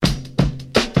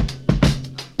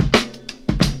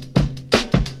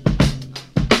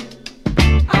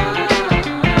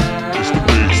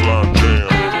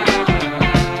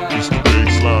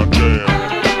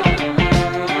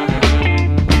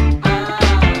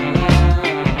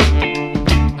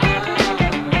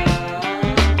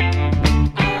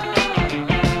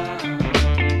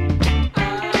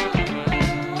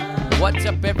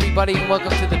everybody, and welcome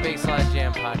to the Baseline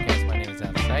Jam podcast. My name is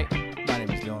Outasight. My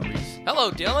name is Dylan Reese. Hello,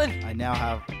 Dylan. I now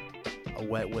have a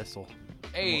wet whistle.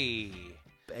 Hey.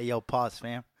 Hey, yo, pause,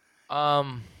 fam.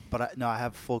 But I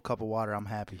have a full cup of water. I'm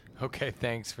happy. Okay,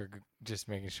 thanks for just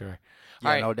making sure. Yeah,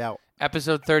 All right, no doubt.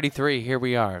 episode 33, here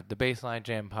we are, the Baseline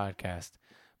Jam podcast.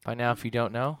 By now, if you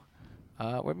don't know,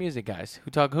 we're music guys who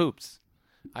talk hoops.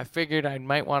 I figured I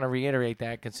might want to reiterate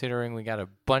that considering we got a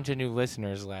bunch of new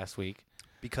listeners last week.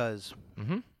 Because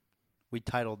we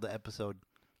titled the episode.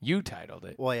 You titled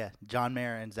it. Well, yeah, John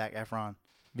Mayer and Zac Efron.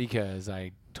 Because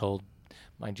I told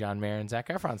my John Mayer and Zac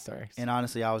Efron stories. And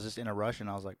honestly, I was just in a rush, and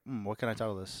I was like, what can I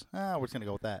title this? We're just going to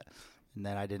go with that. And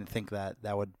then I didn't think that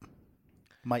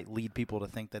might lead people to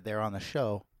think that they're on the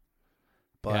show.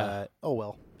 But, oh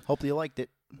well. Hopefully you liked it.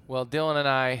 Well, Dylan and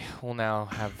I will now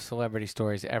have celebrity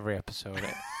stories every episode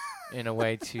in a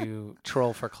way to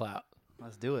troll for clout.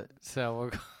 Let's do it.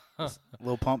 So we're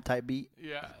Lil Pump type beat.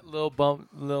 yeah, Lil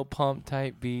Pump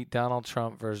type beat. Donald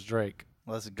Trump versus Drake.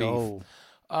 Let's go.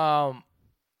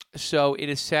 So it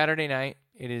is Saturday night.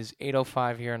 It is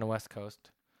 8:05 here on the West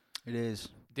Coast. It is.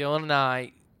 Dylan and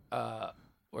I,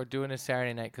 we're doing this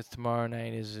Saturday night because tomorrow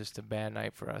night is just a bad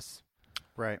night for us.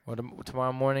 Right. Or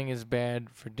tomorrow morning is bad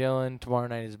for Dylan. Tomorrow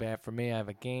night is bad for me. I have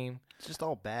a game. It's just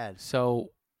all bad. So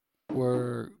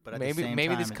But at the same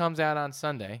maybe time, this comes out on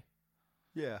Sunday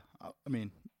Yeah. I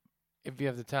mean, if you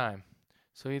have the time.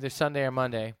 So either Sunday or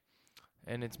Monday,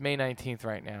 and it's May 19th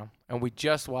right now, and we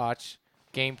just watched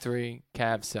Game 3,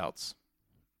 Cavs-Celts.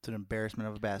 it's an embarrassment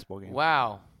of a basketball game.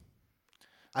 Wow.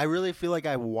 I really feel like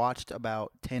I watched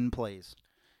about 10 plays.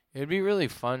 It'd be really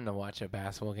fun to watch a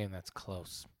basketball game that's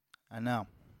close. I know.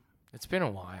 It's been a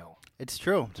while. It's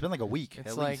true. It's been like a week.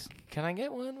 It's at like, least. can I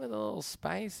get one with a little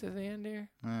spice at the end here?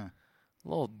 Yeah. A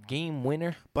little game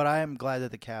winner? But I am glad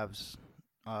that the Cavs,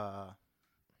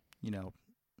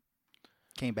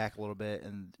 came back a little bit,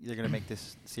 and they're going to make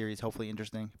this series hopefully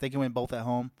interesting. If they can win both at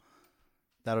home,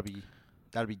 that'll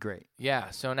be great. Yeah,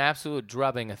 so an absolute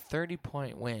drubbing, a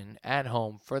 30-point win at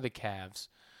home for the Cavs.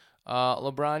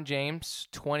 LeBron James,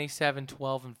 27,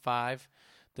 12, and 5.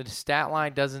 The stat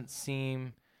line doesn't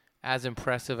seem as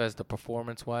impressive as the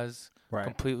performance was. Right.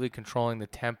 Completely controlling the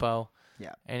tempo.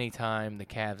 Yeah. Anytime the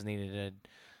Cavs needed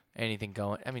anything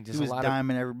going. I mean, just He was a lot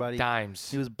diming everybody. of dimes.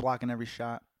 He was blocking every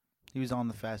shot. He was on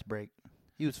the fast break.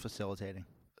 He was facilitating.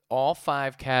 All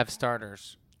 5 Cavs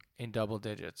starters in double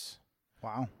digits.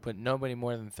 Wow. But nobody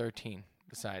more than 13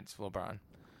 besides LeBron.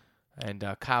 And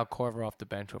Kyle Korver off the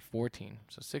bench with 14.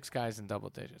 So 6 guys in double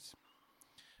digits.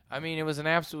 I mean, it was an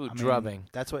absolute drubbing.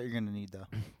 That's what you're going to need, though.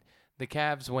 The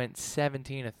Cavs went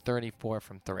 17 of 34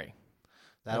 from 3.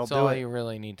 That'll That's do all it. you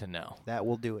really need to know. That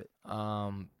will do it.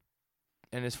 And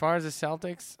as far as the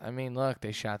Celtics, I mean, look,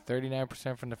 they shot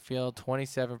 39% from the field,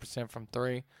 27% from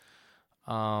 3.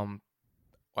 While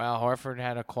Horford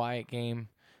had a quiet game,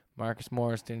 Marcus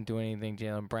Morris didn't do anything.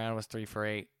 Jaylen Brown was 3 for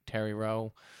 8. Terry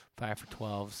Rowe, 5 for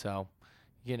 12. So,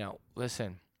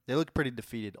 listen. They looked pretty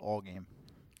defeated all game.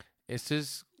 This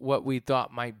is what we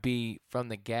thought might be from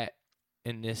the get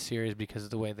in this series because of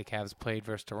the way the Cavs played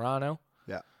versus Toronto.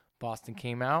 Yeah. Boston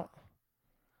came out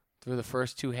through the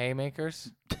first 2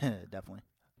 haymakers. Definitely.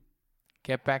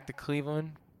 Get back to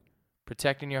Cleveland,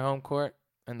 protecting your home court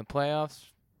in the playoffs.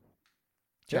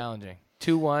 Yep. Challenging.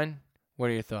 2-1. What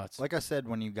are your thoughts? Like I said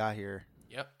when you got here,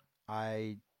 Yep.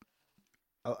 I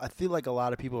feel like a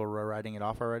lot of people are writing it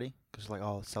off already because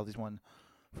Celtics won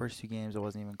first 2 games. It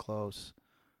wasn't even close.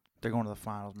 They're going to the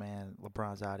finals, man.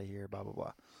 LeBron's out of here, blah, blah,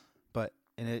 blah. But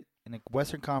in a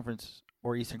Western Conference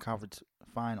or Eastern Conference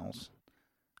finals,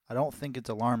 I don't think it's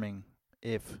alarming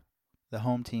if the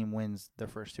home team wins their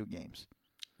first 2 games.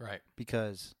 Right.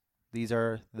 Because these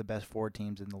are the best 4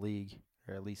 teams in the league,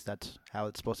 or at least that's how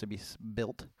it's supposed to be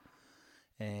built.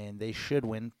 And they should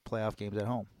win playoff games at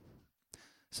home.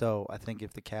 So I think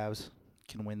if the Cavs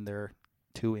can win their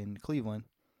 2 in Cleveland,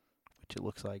 which it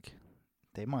looks like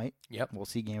they might. Yep. We'll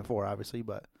see game 4, obviously,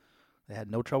 but they had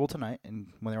no trouble tonight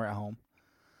and when they were at home.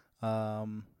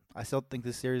 I still think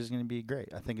this series is going to be great.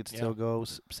 I think it still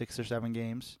goes 6 or 7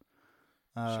 games.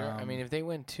 Sure. I mean, if they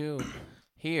win 2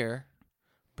 here,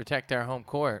 protect their home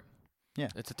court,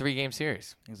 it's a 3-game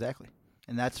series. Exactly.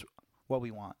 And that's what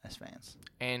we want as fans.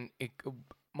 And it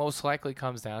most likely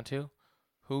comes down to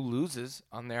who loses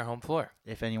on their home floor.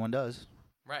 If anyone does.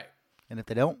 Right. And if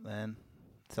they don't, then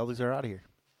Celtics are out of here.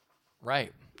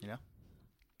 Right.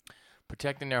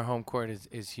 Protecting their home court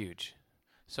is huge.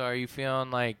 So are you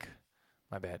feeling like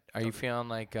 – my bad. Are you feeling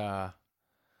like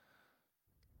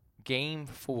Game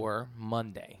 4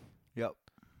 Monday? Yep.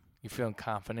 You feeling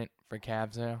confident for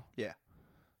Cavs now? Yeah.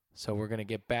 So we're gonna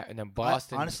get back, and then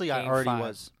Boston. Honestly, I game already 5.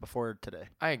 was before today.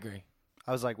 I agree.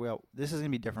 I was like, well, this is gonna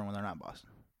be different when they're not Boston,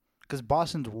 because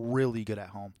Boston's really good at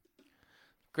home,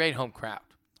 Great home crowd.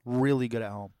 really good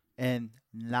at home, and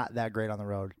not that great on the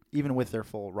road, even with their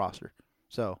full roster.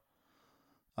 So,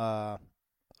 I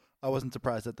wasn't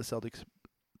surprised that the Celtics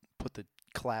put the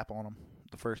clap on them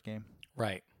the first game.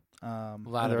 Right. A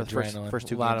lot of adrenaline. First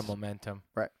 2 a lot games. of momentum.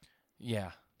 Right.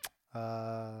 Yeah.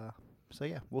 So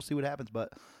yeah, we'll see what happens,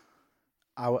 but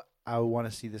I want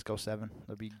to see this go 7.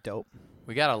 That'd be dope.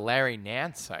 We got a Larry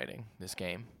Nance sighting this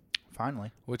game,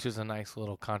 Finally. which is a nice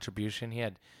little contribution. He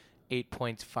had 8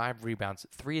 points, 5 rebounds,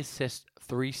 3 assists,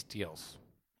 3 steals.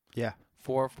 Yeah.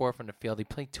 4 of 4 from the field. He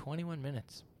played 21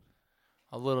 minutes.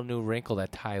 A little new wrinkle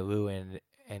that Ty Lue and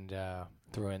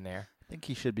threw in there. I think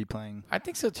he should be playing I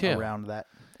think so too. around that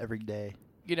every day.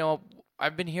 You know,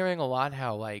 I've been hearing a lot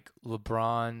how like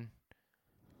LeBron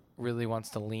really wants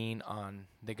to lean on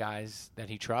the guys that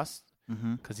he trusts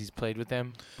Mm-hmm. because he's played with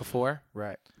them before,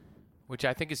 Right. which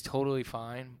I think is totally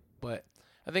fine. But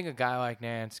I think a guy like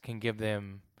Nance can give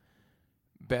them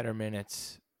better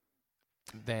minutes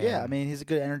than. Yeah, I mean, he's a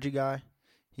good energy guy.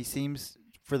 He seems,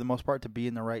 for the most part, to be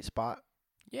in the right spot.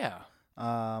 Yeah.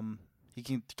 He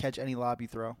can catch any lob you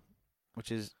throw,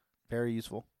 which is very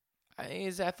useful.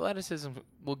 His athleticism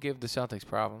will give the Celtics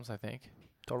problems, I think.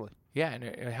 Totally. Yeah, and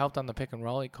it helped on the pick and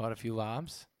roll. He caught a few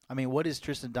lobs. I mean, what does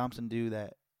Tristan Thompson do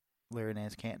that Larry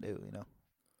Nance can't do, you know?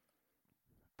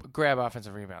 Grab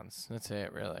offensive rebounds. That's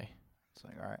it, really. It's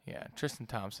like, all right, Yeah, Tristan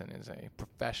Thompson is a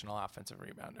professional offensive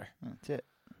rebounder. that's it.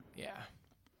 Yeah.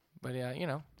 But,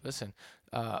 yeah, listen,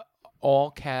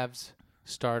 all Cavs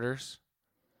starters,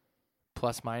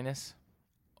 plus minus,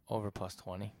 over plus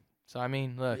 20. So, I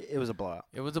mean, look, It was a blowout.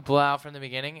 it was a blowout from the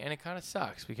beginning, and it kind of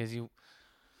sucks because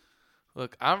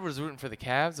look, I was rooting for the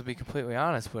Cavs, to be completely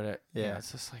honest, but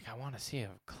it's just like I want to see a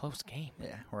close game.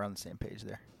 Yeah, we're on the same page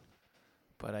there.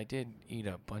 But I did eat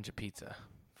a bunch of pizza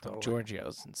from Totally.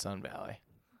 Giorgio's in Sun Valley.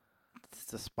 It's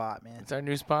the spot, man. It's our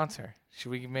new sponsor. Should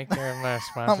we make them our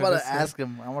sponsor? I'm going this to year? ask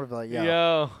him. I'm going to be like,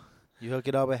 Yo. you hook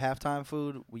it up at halftime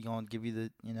food, we going to give you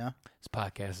the, This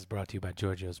podcast is brought to you by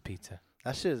Giorgio's Pizza.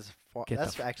 That shit is,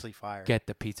 that's actually fire. Get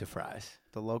the pizza fries.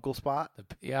 The local spot.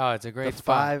 It's a great The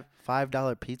spot.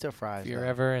 $5 pizza fries. If you're though,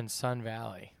 ever in Sun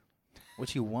Valley.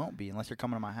 which you won't be unless you're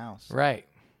coming to my house. Right.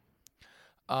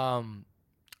 All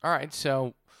right,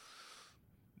 so,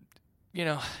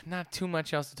 not too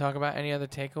much else to talk about. Any other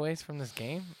takeaways from this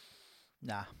game?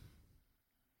 Nah.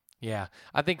 Yeah.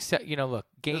 I think, look, It was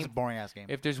game a boring ass game.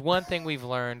 if there's one thing we've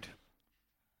learned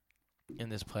in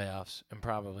this playoffs, and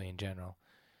probably in general,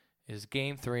 is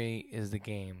Game 3 is the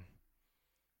game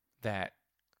that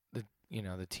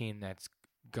the team that's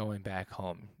going back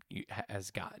home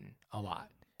has gotten a lot.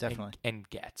 Definitely. And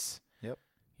gets. Yep.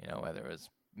 Whether it was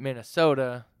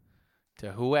Minnesota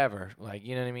to whoever, like,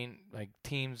 you know what I mean? Like,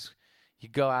 teams, you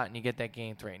go out and you get that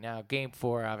Game 3. Now, Game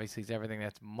 4, obviously, is everything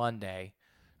that's Monday.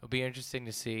 It'll be interesting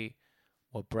to see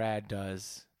what Brad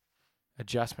does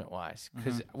adjustment-wise.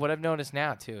 Because what I've noticed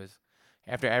now, too, is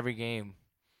after every game,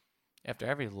 after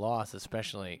every loss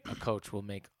especially, a coach will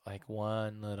make, like,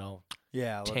 one little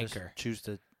Yeah, they'll just tinker. choose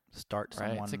to start Right?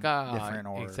 someone It's like, different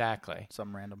or exactly.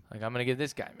 some random. Like, I'm going to give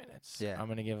this guy minutes. Yeah. I'm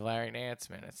going to give Larry Nance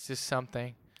minutes. Just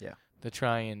something Yeah. to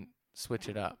try and switch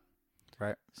it up.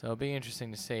 Right. So it'll be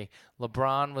interesting to see.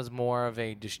 LeBron was more of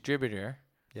a distributor,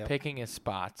 Yep. picking his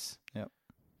spots. Yep.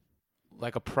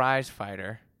 Like a prize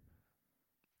fighter.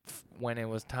 When it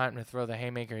was time to throw the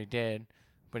haymaker, he did.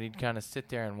 But he'd kind of sit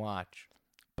there and watch.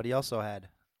 But he also had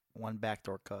one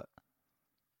backdoor cut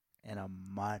and a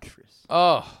monstrous.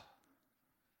 Oh.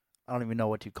 I don't even know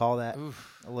what you call that.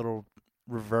 Oof. A little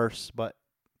reverse, but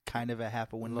kind of a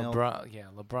half a windmill.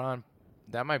 LeBron.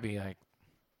 That might be like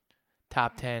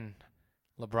top 10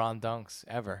 LeBron dunks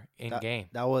ever in game.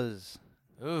 That was.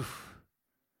 Oof.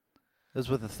 It was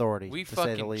with authority. We to say the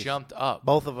fucking least. jumped up.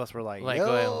 Both of us were like Like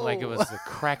it was the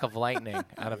crack of lightning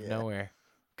out of Yeah. nowhere.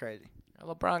 Crazy. A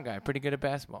LeBron guy, pretty good at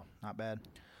basketball. Not bad.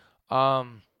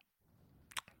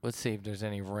 Let's see if there's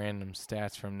any random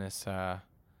stats from this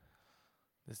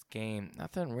this game.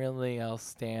 Nothing really else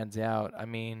stands out. I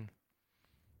mean,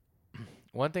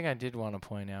 one thing I did want to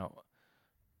point out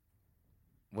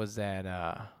was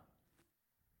that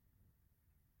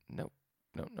nope.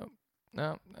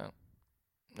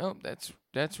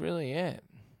 That's really it.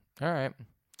 All right.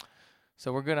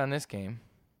 So we're good on this game.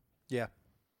 Yeah.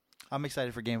 I'm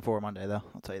excited for Game 4 Monday, though.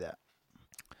 I'll tell you that.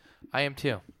 I am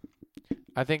too.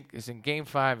 I think Game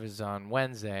 5 is on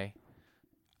Wednesday.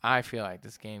 I feel like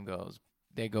this game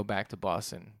they go back to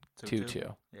Boston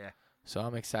 2-2. Yeah. So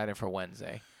I'm excited for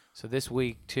Wednesday. So this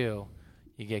week, too,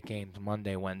 you get games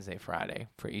Monday, Wednesday, Friday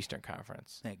for Eastern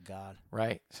Conference. Thank God.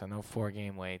 Right? So no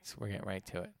 4-game waits. We're getting right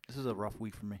to it. This is a rough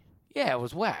week for me. Yeah, it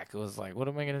was whack. It was like, what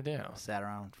am I going to do? Sat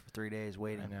around for 3 days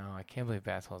waiting. I know. I can't believe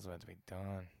basketball's about to be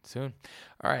done soon.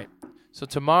 All right. So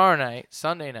tomorrow night,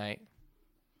 Sunday night,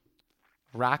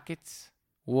 Rockets,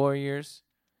 Warriors,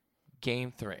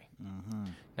 Game 3. Mm-hmm.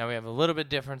 Now we have a little bit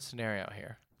different scenario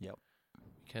here. Yep.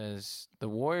 Because the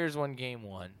Warriors won Game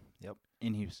 1. Yep.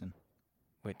 In Houston.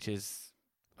 Which is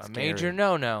a Scary. major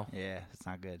no-no. Yeah, it's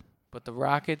not good. But the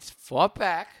Rockets fought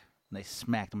back. And they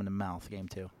smacked them in the mouth, Game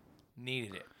 2.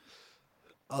 Needed it.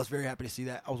 I was very happy to see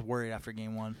that. I was worried after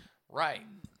Game 1. Right.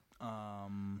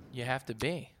 You have to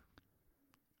be.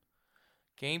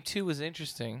 Game 2 was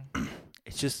interesting.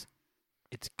 It's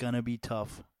going to be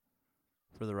tough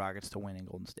for the Rockets to win in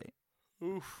Golden State.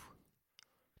 Oof.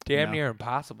 Damn near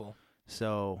impossible.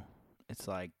 So, it's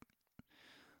like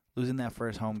losing that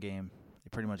first home game, they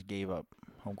pretty much gave up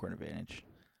home court advantage.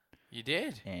 You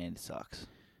did. And it sucks.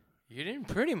 You didn't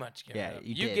pretty much give it up.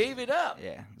 You did. Gave it up.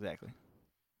 Yeah, exactly.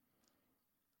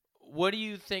 What do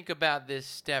you think about this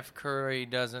Steph Curry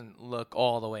doesn't look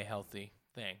all the way healthy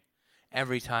thing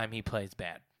every time he plays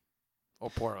bad or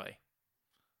poorly?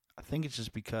 I think it's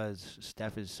just because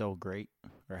Steph is so great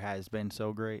or has been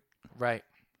so great. Right.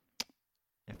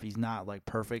 If he's not like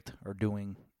perfect or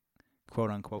doing quote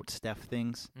unquote Steph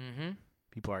things,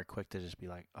 people are quick to just be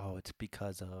like, "Oh, it's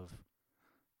because of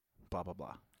blah blah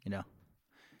blah." You know,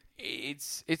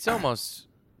 it's almost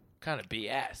kind of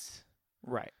BS.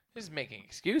 Right. Just making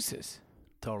excuses.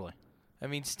 Totally. I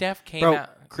mean, Steph came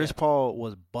out. Chris Paul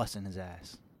was busting his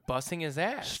ass. Busting his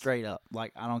ass. Straight up.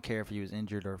 Like, I don't care if he was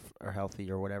injured or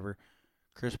healthy or whatever.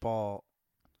 Chris Paul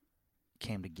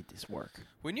came to get this work.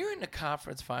 When you're in the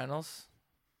conference finals,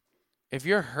 if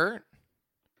you're hurt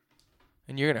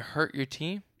and you're going to hurt your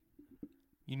team,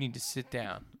 you need to sit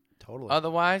down. Totally.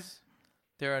 Otherwise,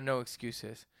 there are no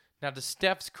excuses. Now, to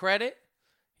Steph's credit,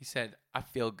 he said, I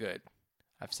feel good.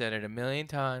 I've said it a million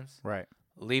times. Right.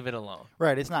 Leave it alone.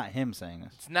 Right. It's not him saying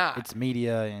this. It's not. It's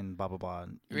media and blah, blah, blah.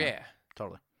 Yeah.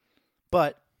 Totally.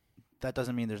 But that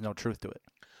doesn't mean there's no truth to it.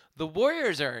 The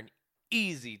Warriors are an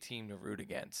easy team to root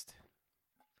against.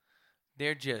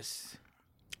 They're just...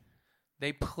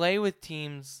 They play with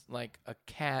teams like a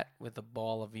cat with a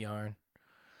ball of yarn.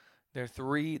 Their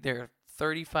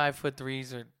 35-foot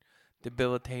threes are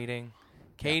debilitating.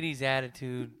 Katie's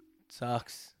attitude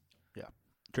sucks. Yeah.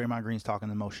 Draymond Green's talking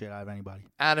the most shit out of anybody.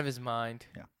 Out of his mind.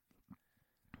 Yeah.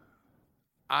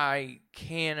 I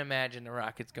can't imagine the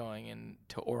Rockets going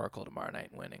into Oracle tomorrow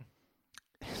night and winning.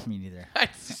 Me neither.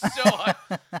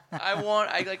 I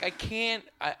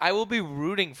will be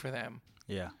rooting for them.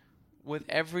 Yeah. With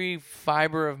every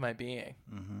fiber of my being.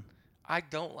 Mm-hmm. I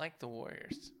don't like the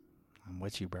Warriors. I'm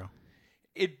with you, bro.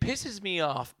 It pisses me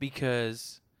off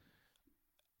because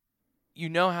you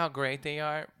know how great they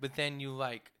are, but then you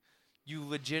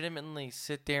legitimately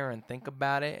sit there and think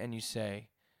about it and you say,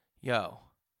 yo,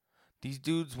 these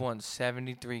dudes won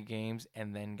 73 games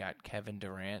and then got Kevin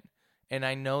Durant. And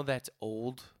I know that's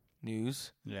old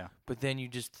news. Yeah. But then you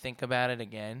just think about it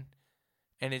again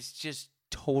and it's just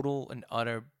total and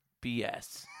utter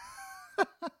BS.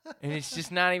 And it's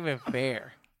just not even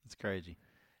fair. It's crazy.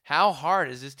 How hard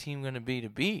is this team going to be to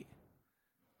beat?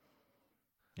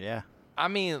 Yeah. I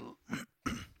mean,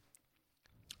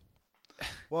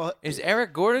 well, is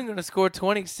Eric Gordon going to score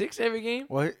 26 every game?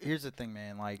 Well, here's the thing,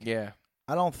 man. Like, yeah.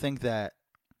 I don't think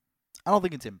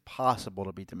it's impossible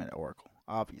to beat them at Oracle.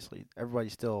 Obviously,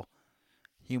 everybody's still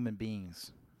human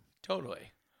beings.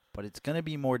 Totally. But it's going to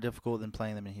be more difficult than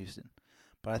playing them in Houston.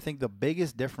 But I think the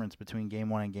biggest difference between Game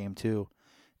 1 and Game 2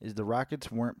 is the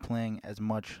Rockets weren't playing as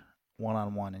much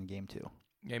one-on-one in Game 2.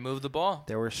 They moved the ball.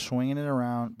 They were swinging it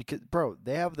around because, bro,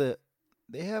 they have the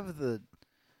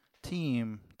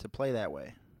team to play that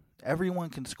way. Everyone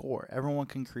can score. Everyone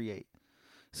can create.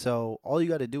 So all you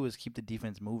got to do is keep the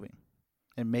defense moving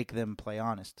and make them play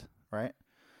honest, right?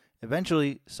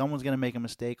 Eventually, someone's going to make a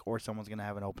mistake or someone's going to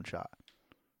have an open shot.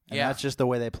 And that's just the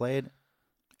way they played,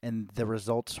 and the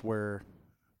results were...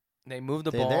 They moved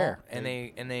the ball, and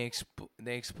they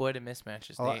exploited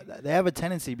mismatches. They have a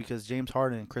tendency because James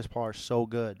Harden and Chris Paul are so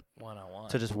good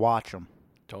one-on-one to just watch them.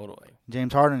 Totally.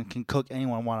 James Harden can cook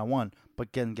anyone one-on-one, but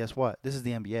again, guess what? This is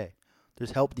the NBA.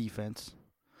 There's help defense.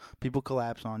 People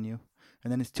collapse on you,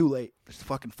 and then it's too late. There's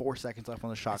fucking 4 seconds left on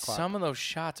the shot clock. Some of those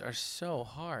shots are so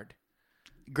hard.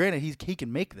 Granted, he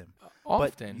can make them,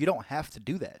 often. But you don't have to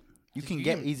do that. You can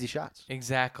get easy shots.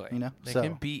 Exactly. You know, they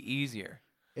can be easier.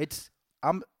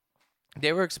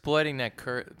 They were exploiting that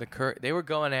They were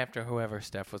going after whoever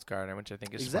Steph was guarding, which I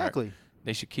think is exactly smart.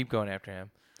 They should keep going after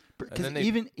him. Because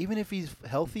even if he's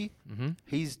healthy,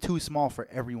 he's too small for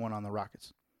everyone on the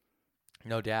Rockets.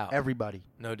 No doubt. Everybody.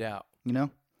 No doubt. You know?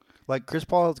 Like, Chris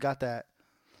Paul's got that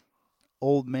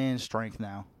old man strength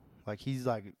now. Like, he's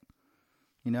like,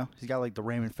 you know, he's got like the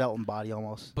Raymond Felton body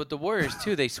almost. But the Warriors,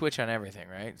 too, they switch on everything,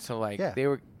 right? So, like, they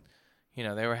were, you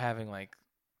know, they were having, like,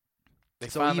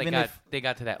 they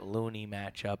got to that Looney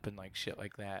matchup and, like, shit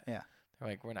like that. Yeah. They're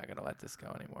like, we're not going to let this go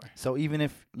anymore. So, even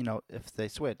if, you know, if they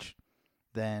switch,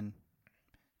 then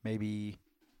maybe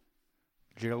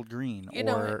Gerald Green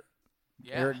or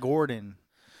Eric Gordon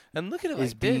and look at it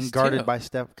is like being guarded by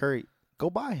Steph Curry. Go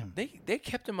buy him. They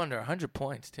kept him under 100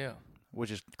 points, too.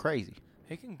 Which is crazy.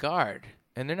 They can guard.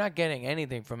 And they're not getting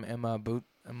anything from Emma Boot.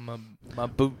 How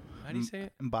do you say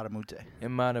it? Mbadamute.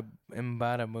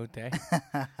 Mbadamute.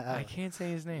 I can't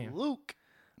say his name. Luke.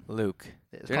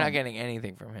 They're not getting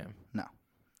anything from him. No.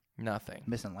 Nothing.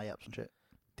 Missing layups and shit.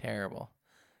 Terrible.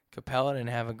 Capella didn't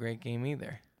have a great game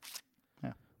either.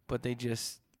 Yeah. But they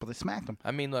smacked him.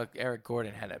 I mean, look, Eric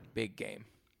Gordon had a big game.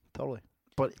 Totally.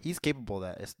 But he's capable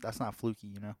of that. That's not fluky,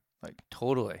 you know? Like,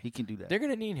 totally. He can do that. They're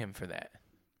going to need him for that.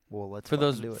 Well, let's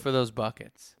do it. For those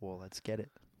buckets. Well, let's get it.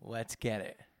 Let's get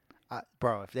it.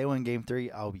 Bro, if they win Game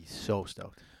 3, I'll be so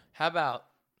stoked. How about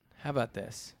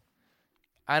this?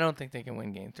 I don't think they can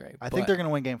win Game 3. I think they're going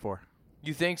to win Game 4.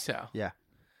 You think so? Yeah.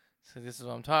 So this is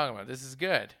what I'm talking about. This is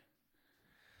good.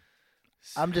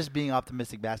 I'm just being an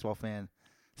optimistic basketball fan,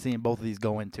 seeing both of these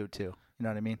go in 2-2. You know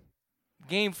what I mean?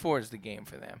 Game 4 is the game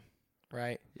for them,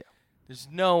 right? Yeah. There's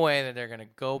no way that they're going to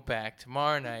go back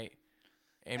tomorrow night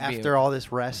and after all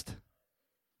this rest,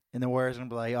 and the Warriors are going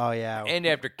to be like, oh, yeah. And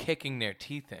after kicking their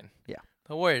teeth in. Yeah.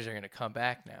 The Warriors are going to come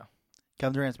back now.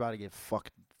 Kevin Durant's about to get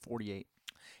fucking 48.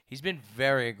 He's been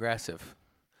very aggressive,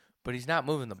 but he's not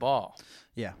moving the ball.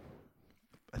 Yeah.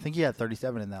 I think he had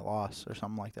 37 in that loss or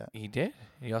something like that. He did.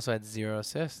 He also had 0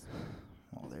 assists.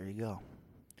 Well, there you go.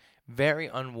 Very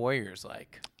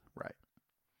un-Warriors-like. Right.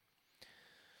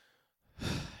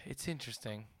 It's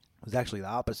interesting. It was actually the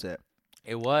opposite.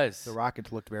 It was. The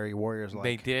Rockets looked very Warriors-like.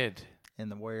 They did.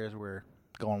 And the Warriors were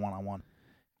going one-on-one.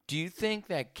 Do you think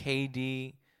that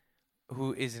KD,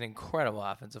 who is an incredible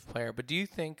offensive player, but do you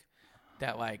think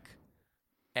that, like,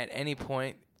 at any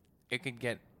point he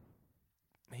could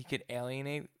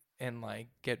alienate and, like,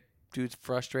 get dudes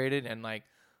frustrated and, like,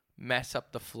 mess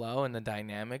up the flow and the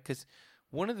dynamic? Because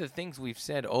one of the things we've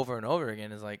said over and over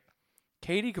again is, like,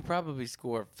 KD could probably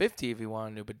score 50 if he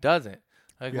wanted to, but doesn't.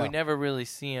 Like, we never really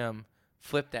see him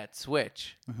flip that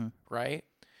switch, right?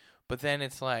 But then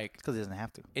it's like, because he doesn't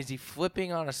have to. Is he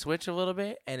flipping on a switch a little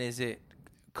bit? And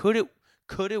could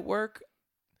it work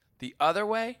the other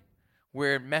way,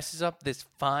 where it messes up this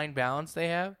fine balance they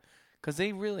have? Because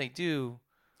they really do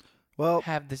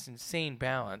have this insane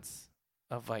balance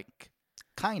of, like,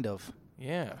 kind of.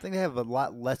 Yeah. I think they have a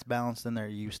lot less balance than they're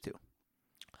used to.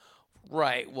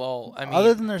 Right. Well, I mean,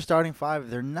 other than their starting five,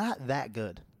 they're not that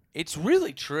good. It's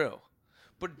really true.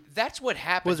 But that's what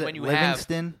happens when you have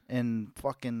Livingston and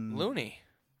fucking Looney.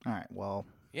 All right, well,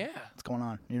 yeah, what's going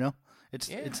on? You know,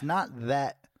 it's not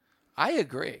that. I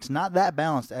agree. It's not that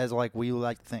balanced as like we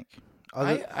like to think.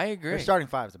 I agree. Their starting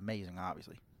five is amazing,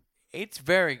 obviously. It's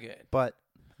very good. But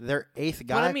their eighth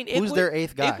guy. But I mean, who's their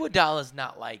eighth guy? Iguodala's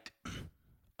not like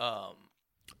an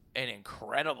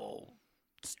incredible.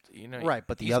 You know, right?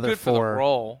 But the other four,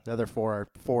 are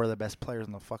four of the best players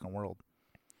in the fucking world.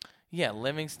 Yeah,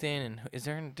 Livingston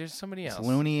and there's somebody else. It's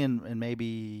Looney and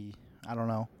maybe I don't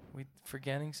know. We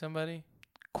forgetting somebody?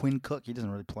 Quinn Cook, he doesn't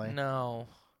really play. No,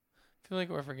 I feel like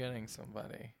we're forgetting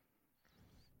somebody.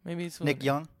 Maybe it's Nick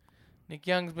Young. Nick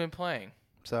Young's been playing.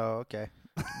 So okay.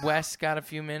 Wes got a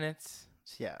few minutes.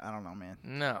 Yeah, I don't know, man.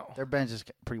 No, their bench is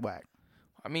pretty whack.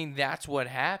 I mean, that's what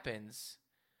happens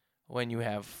when you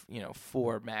have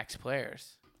 4 max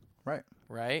players. Right.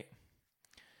 Right.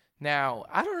 Now,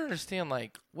 I don't understand,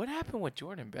 like, what happened with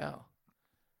Jordan Bell?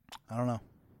 I don't know.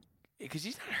 Because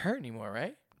he's not hurt anymore,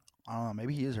 right? I don't know.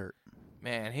 Maybe he is hurt.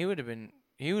 Man, he would have been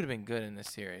good in this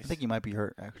series. I think he might be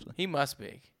hurt, actually. He must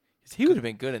be. He would have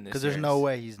been good in this series. Because there's no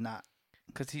way he's not.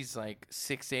 Because he's, like,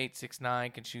 6'8",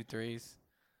 6'9", can shoot threes.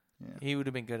 Yeah. He would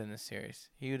have been good in this series.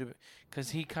 He would have,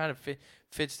 because he kind of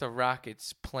fits the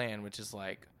Rockets' plan, which is,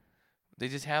 like, they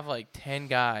just have, like, 10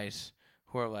 guys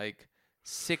who are, like,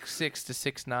 6'6" to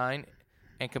 6'9",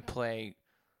 and can play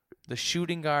the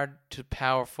shooting guard to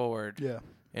power forward. Yeah.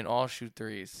 And all shoot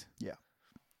threes. Yeah.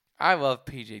 I love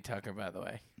PJ Tucker, by the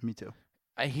way. Me too.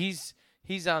 He's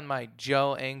on my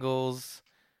Joe Ingles.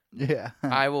 Yeah.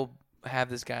 I will have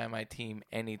this guy on my team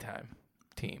anytime.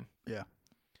 Yeah.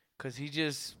 Because he's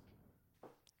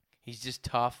just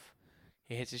tough.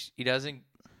 He doesn't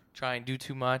try and do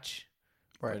too much.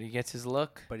 Right. But he gets his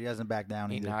look. But he doesn't back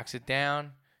down He either. knocks it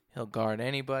down. He'll guard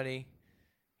anybody.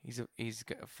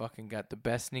 Fucking got the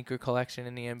best sneaker collection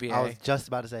in the NBA. I was just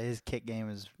about to say his kick game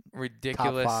is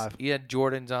Ridiculous. top 5. He had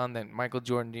Jordans on that Michael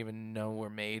Jordan didn't even know were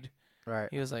made. right.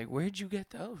 He was like, "Where'd you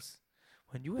get those?"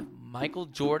 When you have Michael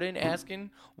Jordan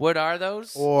asking, "What are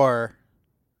those?" Or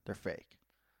they're fake.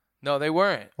 No, they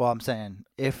weren't. Well, I'm saying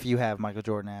if you have Michael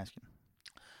Jordan asking.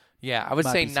 Yeah, I would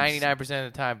Might say be some 99%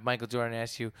 of the time, Michael Jordan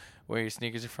asks you where your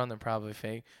sneakers are from. They're probably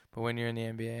fake. But when you're in the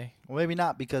NBA, Well, maybe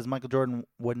not because Michael Jordan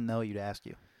wouldn't know you'd ask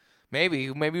you. maybe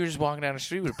you're just walking down the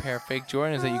street with a pair of fake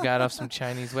Jordans that you got off some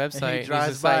Chinese website. And he he's drives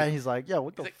just by like, and he's like, "Yo,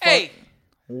 what the he's like, fuck? "Hey,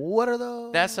 What are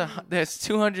those?" that's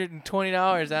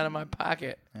 $220 out of my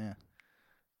pocket." Yeah.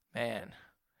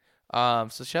 Man.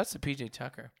 So shouts to PJ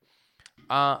Tucker.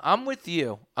 I'm with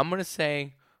you. I'm gonna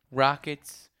say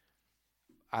Rockets.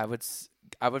 I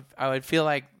would feel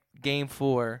like Game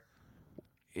 4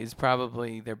 is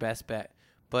probably their best bet,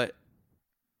 but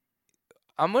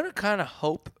I'm gonna kind of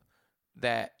hope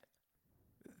that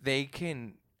they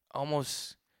can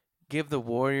almost give the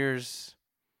Warriors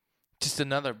just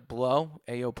another blow.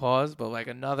 Ayo, pause, but like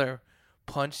another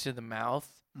punch to the mouth.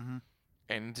 Mm-hmm.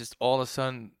 And just all of a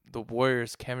sudden, the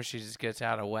Warriors' chemistry just gets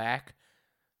out of whack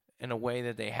in a way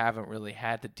that they haven't really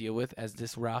had to deal with as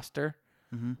this roster.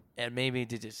 Mm-hmm. And maybe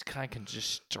they just kind of can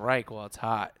just strike while it's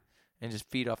hot and just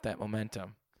feed off that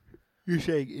momentum. You're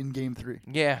saying in Game 3.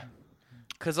 Yeah.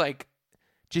 Because, like,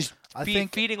 just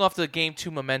feeding off the Game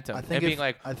 2 momentum. And being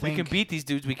like, we can beat these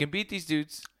dudes. We can beat these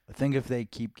dudes. I think if they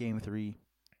keep Game 3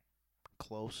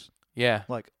 close, Yeah.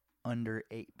 like under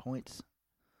 8 points,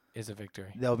 Is a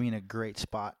victory they'll be in a great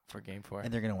spot. for Game 4.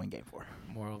 And they're going to win Game 4.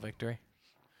 Moral victory.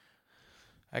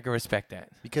 I can respect that.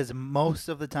 Because most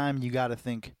of the time, you got to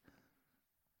think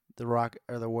the Rock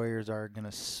or the Warriors are going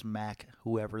to smack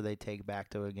whoever they take back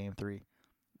to a Game 3,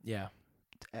 Yeah.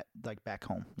 like back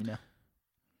home, you know?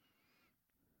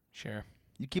 Sure.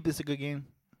 You keep this a good game,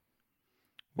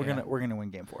 we're gonna win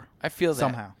Game 4. I feel that.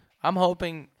 Somehow. I'm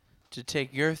hoping to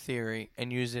take your theory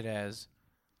and use it as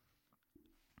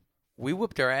we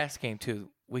whooped our ass Game 2.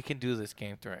 We can do this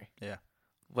Game 3. Yeah.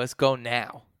 Let's go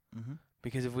now. Mm-hmm.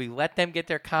 Because if we let them get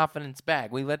their confidence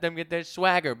back, we let them get their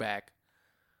swagger back,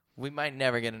 we might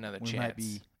never get another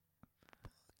chance.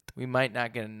 We might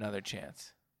not get another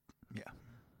chance. Yeah.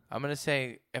 I'm going to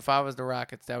say if I was the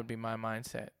Rockets, that would be my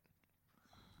mindset.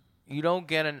 You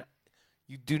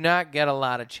do not get a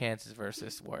lot of chances versus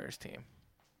this Warriors team.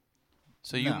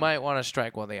 So you might want to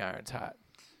strike while the iron's hot.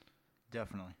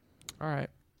 Definitely. All right.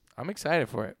 I'm excited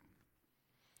for it.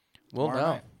 We'll Tomorrow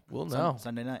know. night. We'll know.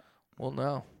 Sunday night. We'll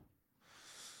know.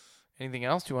 Anything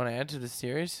else you want to add to the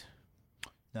series?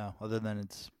 No, other than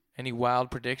it's... Any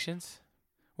wild predictions?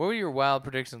 What were your wild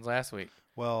predictions last week?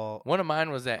 Well... One of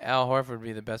mine was that Al Horford would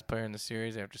be the best player in the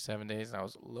series after 7 days, and I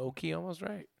was low-key almost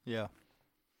right. Yeah.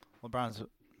 LeBron's...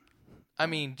 I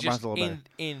mean, just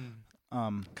in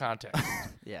context.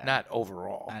 Yeah. Not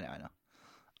overall. I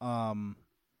know.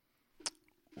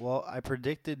 Well, I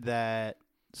predicted that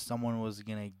someone was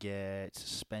going to get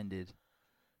suspended.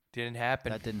 Didn't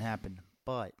happen. That didn't happen.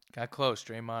 But... Got close.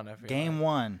 Draymond, I feel Game like.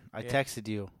 1, I texted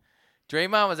you.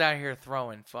 Draymond was out here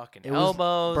throwing fucking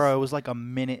elbows. Bro, it was like a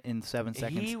minute and 7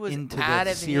 seconds he was into out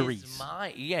the of series. his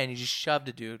mind. Yeah, and he just shoved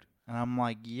a dude. And I'm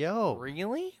like, yo.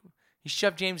 Really? He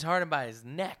shoved James Harden by his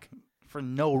neck. For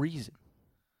no reason.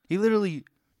 He literally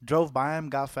drove by him,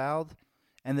 got fouled,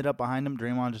 ended up behind him.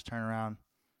 Draymond just turned around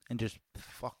and just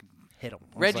fucking hit him.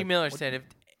 Reggie Miller said if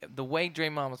the way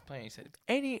Draymond was playing, he said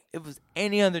if it was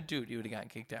any other dude, he would have gotten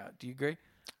kicked out. Do you agree?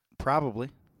 Probably.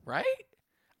 Right?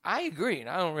 I agree, and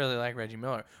I don't really like Reggie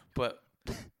Miller, but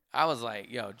I was like,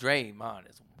 yo, Draymond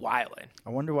is wildin'.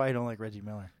 I wonder why you don't like Reggie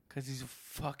Miller. Because he's a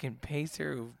fucking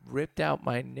pacer who ripped out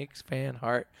my Knicks fan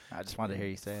heart. I just wanted to hear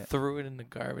you say it. Threw it in the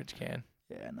garbage can.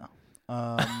 Yeah, I know.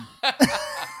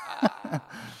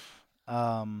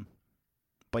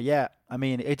 But yeah, I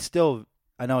mean, it's still.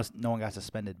 I know no one got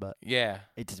suspended, but yeah,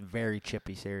 it's a very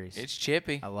chippy series. It's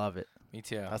chippy. I love it. Me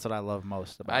too. That's what I love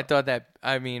most about. I thought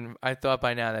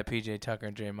by now that PJ Tucker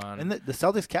and Draymond. And the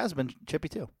Celtics Cavs been chippy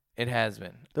too. It has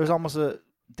been. There's almost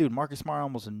Marcus Smart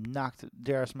almost knocked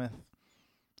J.R. Smith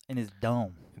in his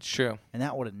dome. It's true. And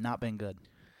that would have not been good.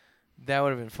 That would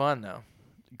have been fun though.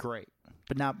 Great.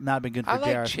 But not been good for I like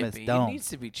J.R. chippy. Smith's dome. It needs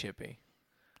to be chippy.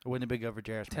 It wouldn't have been good for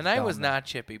J.R. Smith's Tonight dome, was though. not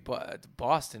chippy, but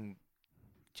Boston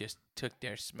just took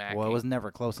their smacking. Well, it was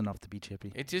never close enough to be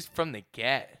chippy. It's just from the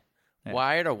get. Yeah.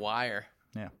 Wire to wire.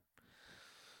 Yeah.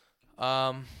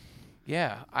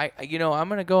 Yeah. I'm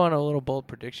gonna go on a little bold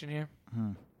prediction here.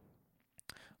 Hmm.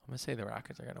 I'm gonna say the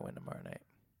Rockets are gonna win tomorrow night.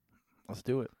 Let's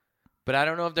do it. But I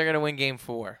don't know if they're gonna win Game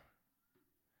 4.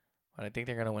 but I think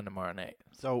they're gonna win tomorrow night.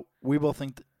 So we both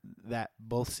think that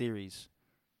both series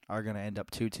are going to end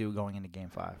up 2-2 going into Game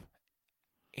 5.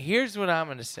 Here's what I'm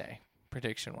gonna say,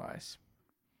 prediction wise.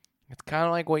 It's kind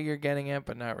of like what you're getting at,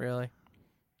 but not really.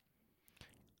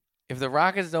 If the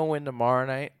Rockets don't win tomorrow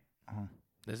night,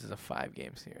 this is a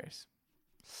 5-game series.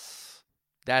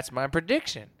 That's my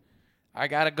prediction. I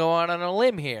got to go out on a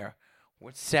limb here.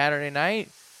 It's Saturday night.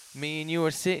 Me and you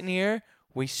are sitting here.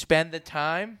 We spend the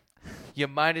time. You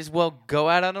might as well go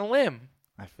out on a limb.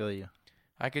 I feel you.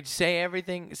 I could say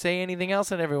anything else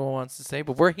that everyone wants to say,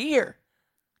 but we're here.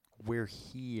 We're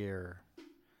here.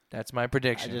 That's my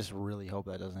prediction. I just really hope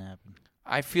that doesn't happen.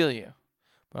 I feel you,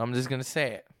 but I'm just going to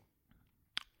say it.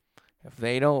 If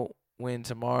they don't win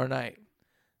tomorrow night,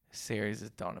 the series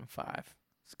is done in 5.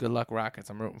 It's good luck, Rockets.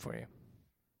 I'm rooting for you.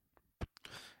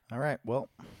 All right. Well,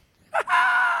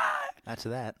 that's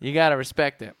that. You got to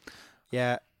respect it.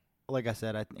 Yeah. Like I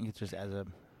said, I think it's just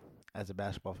as a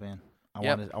basketball fan, I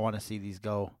want to see these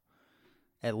go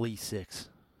at least 6.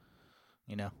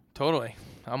 You know? Totally.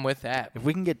 I'm with that. If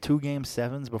we can get 2 Game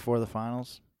 7s before the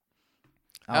finals,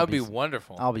 that would be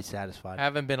wonderful. I'll be satisfied.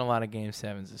 Haven't been a lot of Game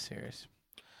 7s this series.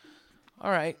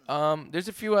 All right. There's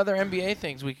a few other NBA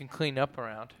things we can clean up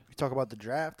around. We talk about the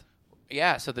draft.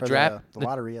 Yeah, so the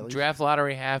lottery at least. Draft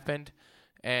lottery happened,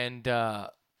 and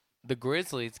the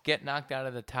Grizzlies get knocked out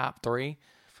of the top 3.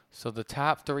 So the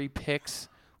top 3 picks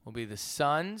will be the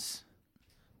Suns,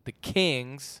 the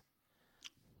Kings,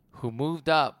 who moved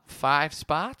up 5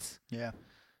 spots. Yeah.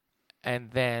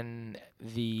 And then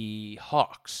the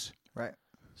Hawks. Right.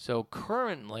 So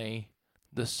currently,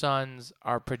 the Suns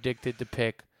are predicted to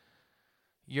pick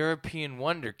European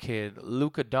wonder kid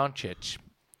Luka Doncic,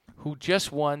 who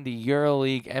just won the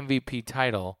EuroLeague MVP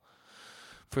title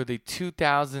for the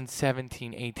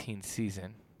 2017-18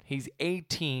 season. He's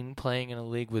 18, playing in a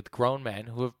league with grown men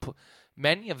who have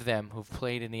many of them who've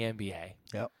played in the NBA.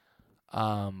 Yep.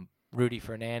 Rudy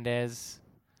Fernandez,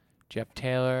 Jeff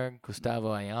Taylor,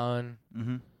 Gustavo Ayon,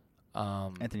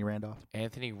 Anthony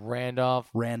Randolph.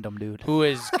 Random dude.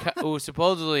 who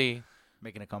supposedly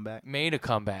making a comeback. Made a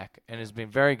comeback and has been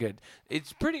very good.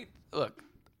 It's pretty. Look,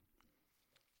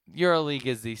 EuroLeague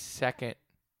is the second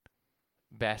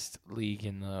best league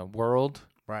in the world.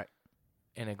 Right.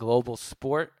 In a global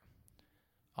sport,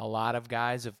 a lot of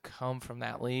guys have come from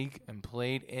that league and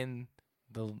played in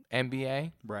the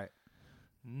NBA. Right.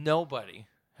 Nobody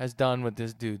has done what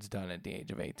this dude's done at the age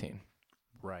of 18.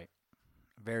 Right.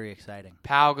 Very exciting.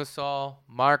 Pau Gasol,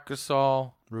 Marc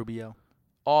Gasol, Rubio,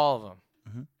 all of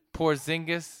them.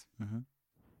 Porzingis.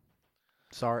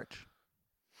 Sarge.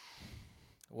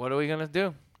 What are we gonna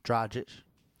do? Dragic.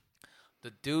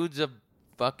 The dude's a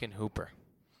fucking hooper.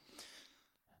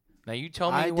 Now you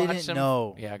told me I you watched didn't him.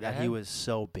 know Yeah, go that ahead. he was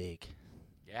so big.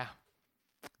 Yeah,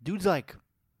 Dude's like,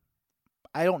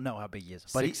 I don't know how big he is,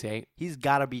 but 6'8", he's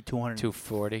got to be 200.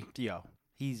 240. Yo,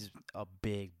 he's a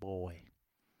big boy.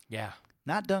 Yeah.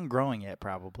 Not done growing yet,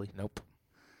 probably. Nope.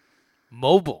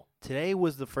 Mobile. Today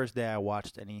was the first day I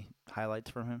watched any highlights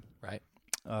from him. Right.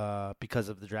 Because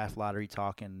of the draft lottery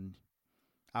talk, and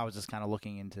I was just kind of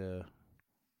looking into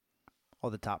all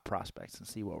the top prospects and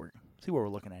see what we're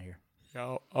looking at here.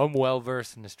 Yo, I'm well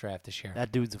versed in this draft this year.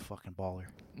 That dude's a fucking baller.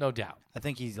 No doubt. I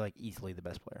think he's like easily the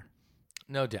best player.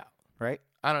 No doubt. Right?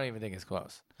 I don't even think it's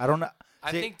close. I don't know.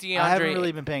 I think DeAndre. I haven't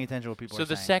really been paying attention to what people are saying.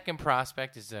 So the second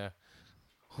prospect is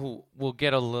who will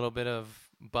get a little bit of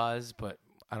buzz, but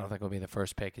I don't think will be the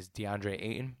first pick. Is DeAndre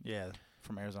Ayton? Yeah,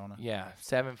 from Arizona. Yeah,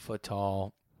 7 foot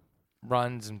tall,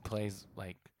 runs and plays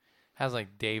has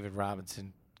David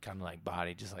Robinson kind of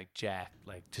body, just like Jack,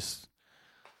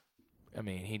 I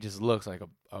mean, he just looks like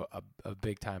a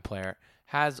big time player.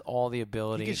 Has all the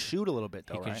ability. He can shoot a little bit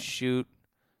though, He can right? shoot.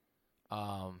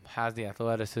 Has the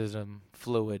athleticism,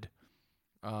 fluid.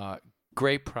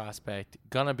 Great prospect.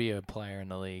 Gonna be a player in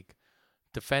the league.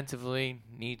 Defensively,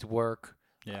 needs work.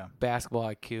 Yeah. Basketball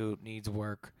IQ needs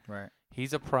work. Right.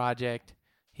 He's a project.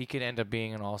 He could end up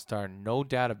being an all-star, no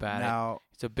doubt about it.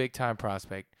 It's a big-time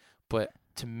prospect. But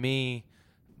to me,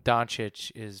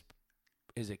 Doncic is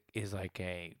like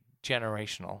a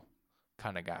generational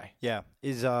kind of guy. Yeah.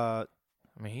 Is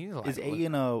he's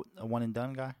Ayton a one and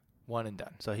done guy? One and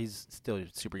done. So he's still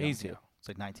super young. He's too. young. It's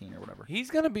like 19 or whatever. He's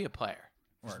gonna be a player.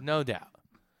 There's no doubt.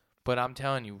 But I'm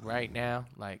telling you right now,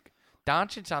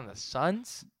 Doncic on the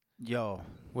Suns,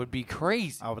 would be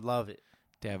crazy. I would love it.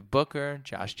 They have Booker,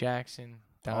 Josh Jackson,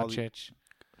 Doncic.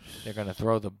 They're gonna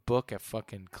throw the book at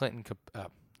fucking Clint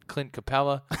Capella. Clint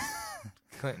Capella.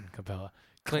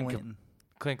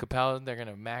 They're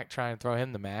gonna try and throw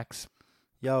him the max.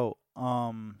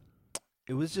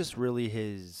 It was just really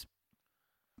his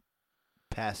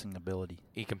passing ability.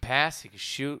 He can pass. He can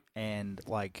shoot. And,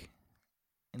 like,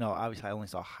 obviously I only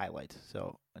saw highlights,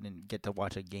 so I didn't get to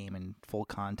watch a game in full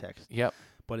context. Yep.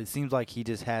 But it seems like he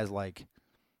just has, like,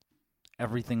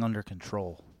 everything under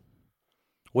control,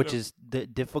 which is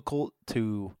difficult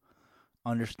to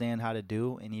understand how to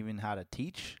do and even how to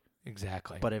teach.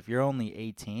 Exactly. But if you're only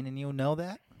 18 and you know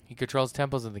that, he controls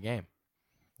tempos of the game.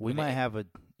 we might have a,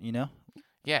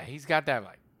 Yeah, he's got that,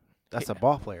 like. that's a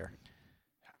ball player.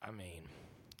 I mean,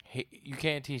 you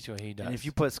can't teach what he does. And if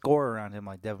you put score around him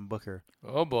like Devin Booker,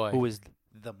 oh, boy. who is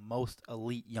the most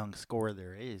elite young scorer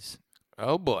there is.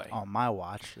 Oh, boy. On my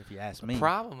watch, if you ask me. The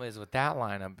problem is with that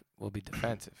lineup will be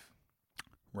defensive.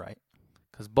 Right.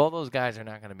 Because both those guys are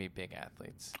not going to be big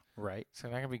athletes. Right. So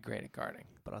they're not going to be great at guarding.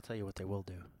 But I'll tell you what they will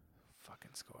do.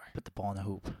 Fucking score. Put the ball in the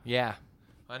hoop. Yeah.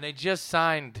 And they just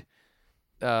signed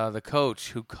the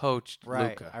coach who coached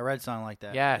Luka. I read something like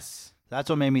that. Yes. That's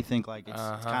what made me think like it's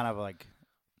kind of like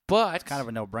it's kind of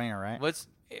a no-brainer, right?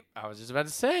 I was just about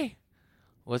to say,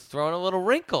 let's throw in a little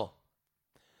wrinkle.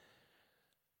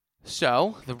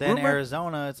 So, then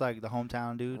Arizona, it's like the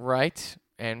hometown dude. Right.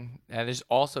 And that is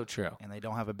also true. And they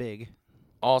don't have a big.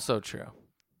 Also true.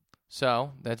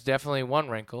 So, that's definitely one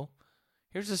wrinkle.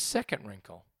 Here's a second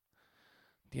wrinkle.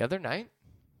 The other night,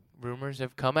 rumors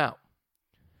have come out.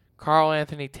 Karl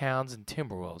Anthony Towns and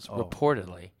Timberwolves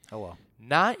reportedly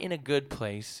not in a good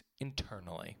place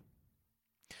internally.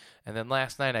 And then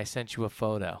last night I sent you a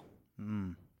photo.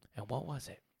 And what was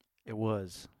it? It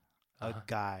was a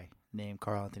guy named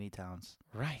Karl Anthony Towns.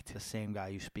 Right. The same guy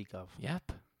you speak of.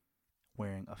 Yep.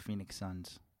 Wearing a Phoenix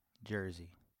Suns jersey.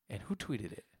 And who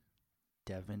tweeted it?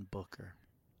 Devin Booker.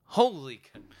 Holy.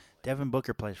 Devin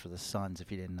Booker plays for the Suns,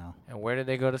 if you didn't know. And where did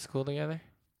they go to school together?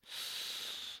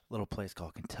 Little place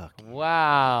called Kentucky.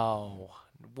 Wow.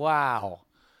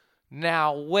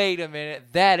 Now, wait a minute.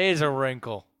 That is a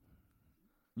wrinkle.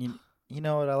 You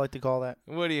know what I like to call that?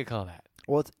 What do you call that?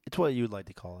 Well, it's what you'd like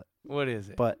to call it. What is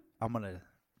it? But I'm going to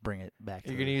bring it back to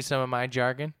You're going to use some of my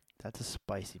jargon? That's a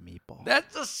spicy meatball.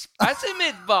 That's a spicy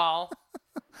meatball.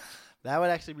 That would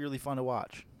actually be really fun to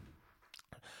watch.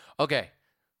 Okay.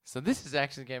 So this is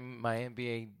actually getting my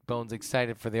NBA bones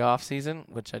excited for the offseason,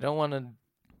 which I don't want to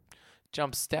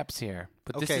jump steps here.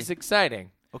 But this is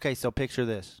exciting. Okay, so picture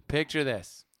this. Picture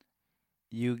this.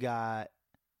 You got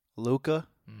Luka,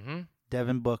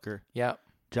 Devin Booker, yep,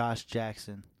 Josh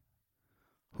Jackson.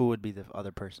 Who would be the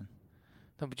other person?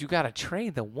 No, but you got to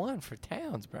trade the one for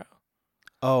Towns, bro.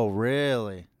 Oh,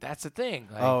 really? That's the thing.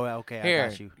 Like, okay.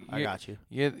 Here, I got you.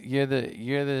 You're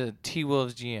the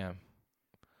T-Wolves GM,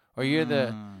 or you're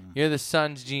the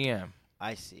Suns GM.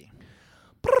 I see.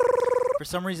 For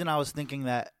some reason, I was thinking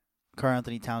that Karl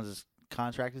Anthony Towns'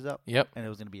 contract is up. Yep. And it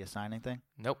was going to be a signing thing.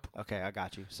 Nope. Okay, I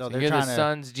got you. So you're the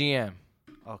Suns GM.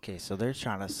 Okay, so they're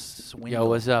trying to swing. Yo,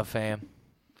 what's up, fam?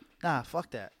 Nah,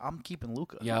 fuck that. I'm keeping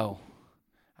Luka. Yo,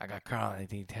 I got Karl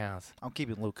Anthony Towns. I'm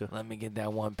keeping Luka. Let me get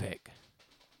that one pick.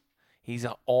 He's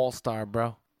an all-star,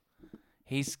 bro.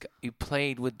 He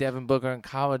played with Devin Booker in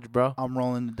college, bro. I'm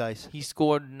rolling the dice. He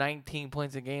scored 19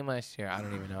 points a game last year. I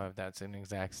don't even know if that's an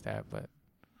exact stat, but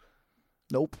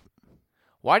nope.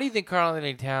 Why do you think Karl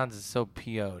Anthony Towns is so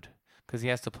PO'd? Because he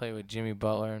has to play with Jimmy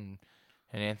Butler and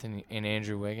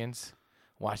Andrew Wiggins.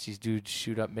 Watch these dudes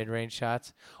shoot up mid-range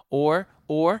shots. Or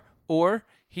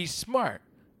he's smart.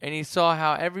 And he saw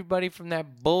how everybody from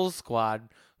that Bulls squad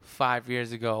 5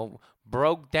 years ago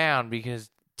broke down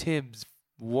because Tibbs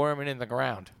wore him in the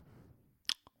ground.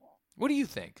 What do you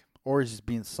think? Or he's just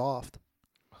being soft.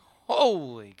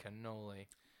 Holy cannoli.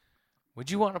 Would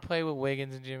you want to play with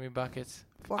Wiggins and Jimmy Buckets?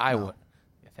 I would.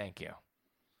 Yeah, thank you.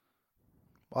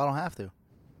 Well, I don't have to.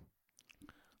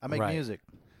 I make music.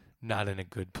 Not in a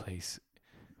good place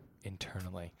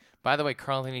internally. By the way,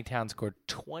 Karl Anthony Towns scored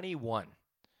 21.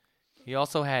 He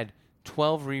also had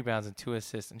 12 rebounds and 2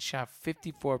 assists and shot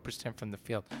 54% from the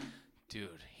field.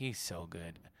 Dude, he's so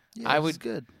good. Yeah, he's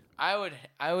good. I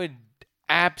would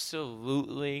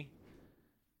absolutely.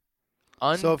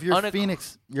 So if you're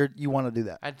Phoenix, you want to do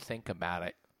that? I'd think about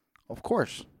it. Of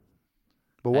course.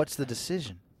 But what's the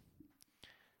decision?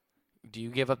 Do you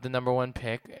give up the number 1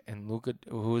 pick and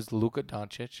who is Luka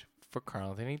Doncic for Karl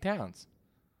Anthony Towns?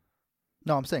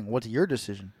 No, I'm saying, what's your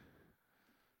decision?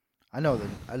 I know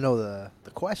the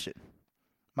question.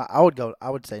 I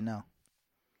would say no.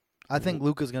 I think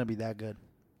Luka's going to be that good.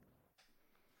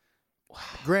 Wow.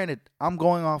 Granted, I'm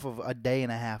going off of a day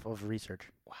and a half of research.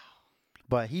 Wow.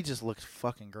 But he just looks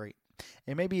fucking great.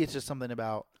 And maybe it's just something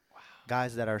about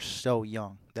guys that are so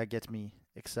young that gets me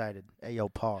excited. Hey, yo,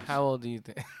 pause. How old do you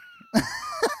think?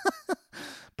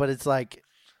 But it's like,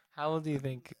 how old do you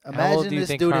think? Imagine this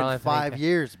dude in 5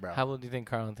 years, bro. How old do you think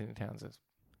Karl Anthony Towns is?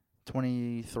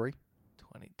 23.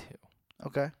 22.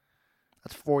 Okay.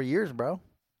 That's 4 years, bro.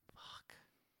 Fuck.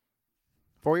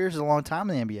 4 years is a long time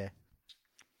in the NBA.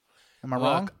 Am I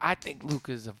wrong? I think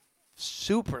Luka's a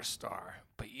superstar,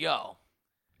 but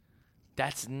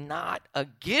that's not a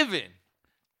given.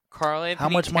 Karl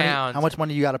Anthony Towns How much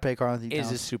money you got to pay Karl Anthony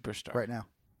Towns? is a superstar right now.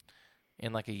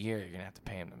 In like a year, you're gonna have to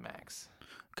pay him the max.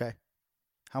 Okay.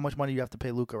 How much money do you have to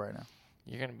pay Luka right now?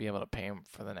 You're gonna be able to pay him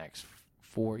for the next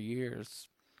 4 years.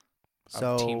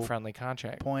 So team-friendly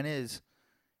contract. Point is,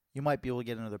 you might be able to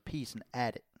get another piece and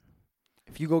add it.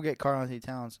 If you go get Karl Anthony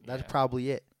Towns, that's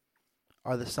probably it.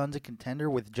 Are the Suns a contender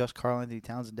with just Karl Anthony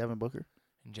Towns and Devin Booker?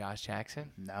 And Josh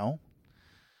Jackson? No.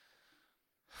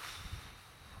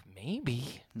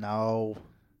 Maybe. No.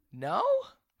 No?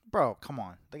 Bro, come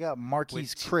on. They got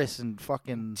Marquise Chris and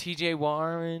fucking TJ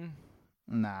Warren.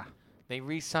 Nah. They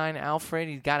re-signed Alfred.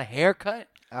 He's got a haircut.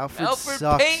 Alfred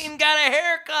sucks. Payton got a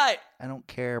haircut. I don't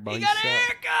care, bro. He got a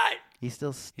haircut. He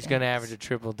still stinks. He's going to average a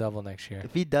triple-double next year.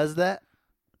 If he does that.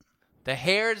 The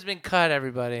hair has been cut,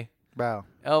 everybody. Bro.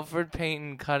 Alfred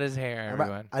Payton cut his hair,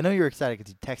 everyone. I know you were excited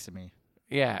because you texted me.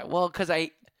 Yeah, well, because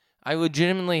I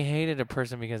legitimately hated a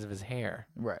person because of his hair.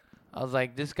 Right. I was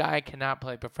like, this guy cannot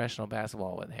play professional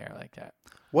basketball with hair like that.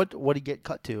 What did he get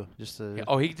cut to? Just a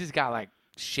he just got like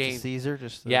shaved. Just Caesar?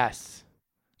 Yes.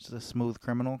 Just a smooth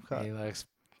criminal cut. He looks.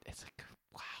 It's like,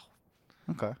 wow.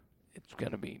 Okay. It's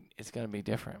gonna be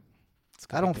different.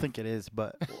 I don't think it is,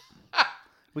 but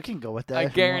we can go with that. I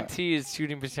guarantee his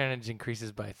shooting percentage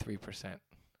increases by 3%.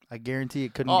 I guarantee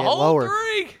it couldn't get lower.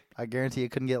 3? I guarantee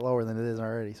it couldn't get lower than it is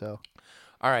already. So.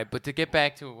 All right, but to get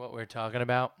back to what we're talking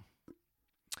about.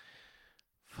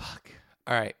 Fuck.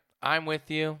 All right, I'm with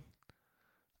you.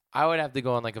 I would have to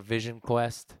go on like a vision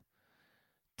quest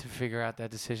to figure out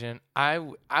that decision. I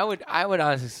would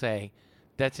honestly say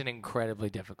that's an incredibly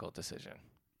difficult decision.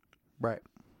 Right.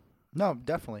 No,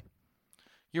 definitely.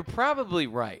 You're probably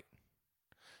right.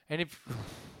 And if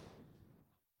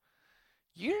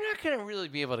you're not going to really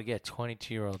be able to get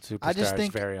 22-year-old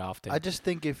superstars very often. I just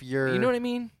think if you're... You know what I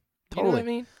mean? Totally. You know what I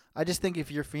mean? I just think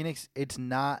if you're Phoenix,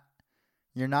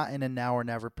 you're not in a now or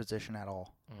never position at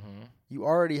all. Mm-hmm. You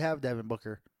already have Devin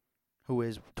Booker, who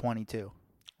is 22.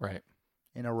 Right.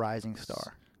 In a rising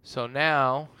star. So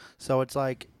now... So it's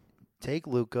like, take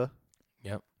Luka.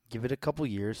 Yep. Give it a couple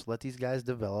years. Let these guys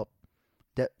develop.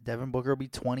 Devin Booker will be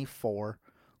 24.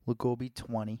 Luka will be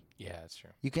 20. Yeah, that's true.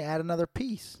 You can add another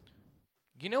piece.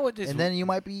 You know what this... And then you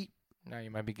might be... No,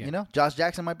 you might be good. You know, Josh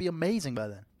Jackson might be amazing by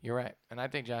then. You're right. And I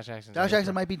think Josh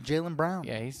Jackson might be Jaylen Brown.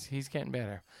 Yeah, he's getting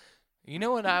better. You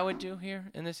know what I would do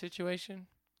here in this situation?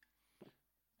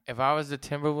 If I was the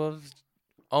Timberwolves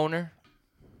owner...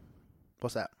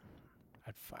 What's that?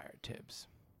 I'd fire Tibbs.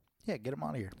 Yeah, get him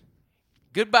out of here.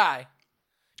 Goodbye.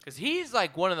 Because he's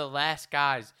like one of the last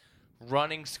guys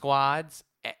running squads,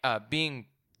 being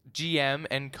GM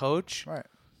and coach. Right.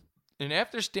 And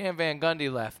after Stan Van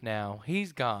Gundy left now,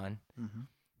 he's gone. Mm-hmm.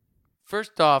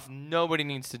 First off, nobody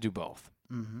needs to do both.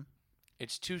 Mm-hmm.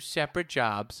 It's two separate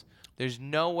jobs. There's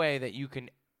no way that you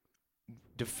can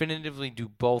definitively do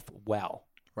both well.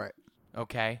 Right.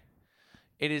 Okay?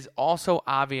 It is also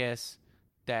obvious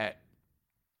that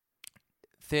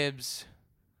Thibs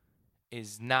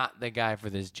is not the guy for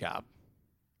this job.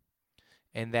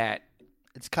 And that...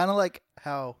 It's kind of like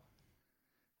how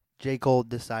J. Cole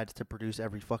decides to produce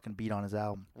every fucking beat on his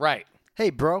album. Right. Hey,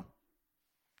 bro.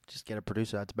 Just get a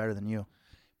producer that's better than you.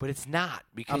 But it's not.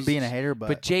 Because I'm being a hater, but...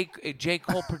 But J.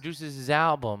 Cole produces his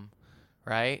album,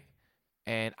 right?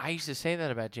 And I used to say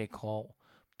that about J. Cole.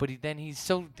 But then he's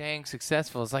so dang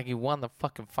successful. It's like he won the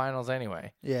fucking finals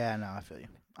anyway. Yeah, no, I feel you.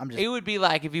 It would be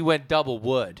like if he went double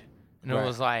wood. And it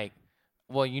was like,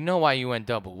 well, you know why you went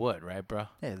double wood, right, bro?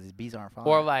 Yeah, these beats aren't falling.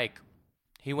 Or like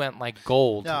he went like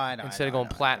gold instead of going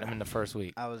platinum in the first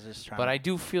week. I was just trying But I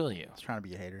do feel you. I was trying to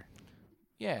be a hater.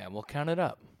 Yeah, we'll count it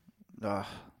up. Ugh.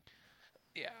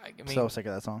 Yeah, I mean, so sick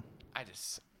of that song.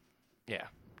 Yeah.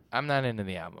 I'm not into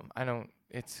the album. I don't,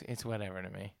 it's whatever to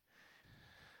me.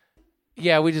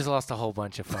 Yeah, we just lost a whole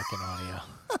bunch of fucking audio.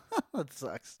 That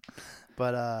sucks.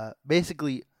 But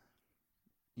basically,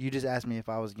 you just asked me if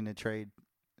I would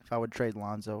trade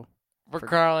Lonzo. For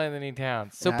Karl Anthony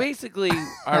Towns. So basically,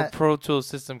 our Pro Tools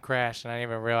system crashed, and I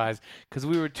didn't even realize because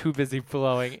we were too busy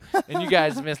flowing, and you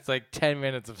guys missed like 10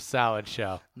 minutes of solid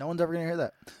show. No one's ever going to hear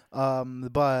that.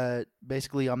 But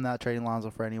basically, I'm not trading Lonzo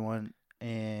for anyone.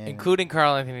 Including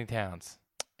Karl Anthony Towns.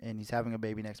 And he's having a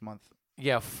baby next month.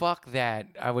 Yeah, fuck that.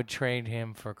 I would trade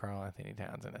him for Karl Anthony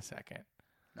Towns in a second.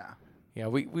 Nah. Yeah,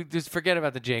 we just forget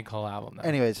about the J. Cole album, though.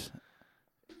 Anyways.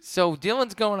 So,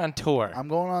 Dylan's going on tour. I'm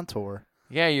going on tour.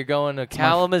 Yeah, you're going to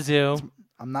Kalamazoo.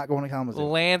 I'm not going to Kalamazoo.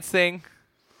 Lansing,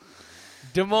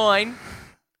 Des Moines.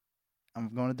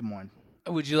 I'm going to Des Moines.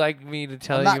 Would you like me to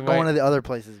tell I'm you? not going to the other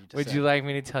places you just Would said. you like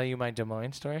me to tell you my Des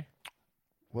Moines story?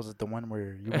 Was it the one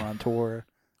where you were on tour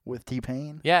with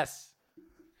T-Pain? Yes.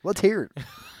 Let's hear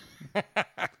it.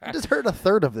 I just heard a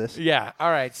third of this. Yeah. All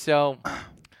right. So.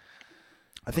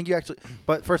 I think you actually.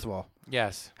 But first of all,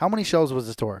 Yes. how many shows was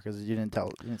this tour? Because you didn't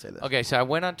say this. Okay, so I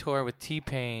went on tour with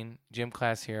T-Pain, Gym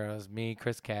Class Heroes, me,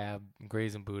 Chris Cab,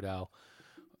 Grays and Budo.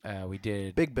 We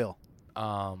did Big Bill.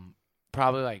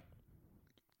 probably like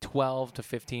 12 to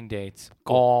 15 dates,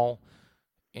 all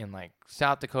in like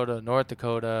South Dakota, North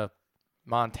Dakota,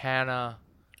 Montana,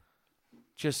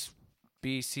 just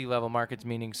BC level markets,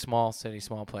 meaning small cities,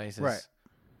 small places. Right.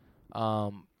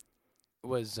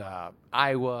 Was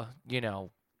Iowa,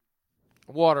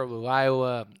 Waterloo,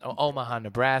 Iowa, Omaha,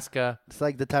 Nebraska. It's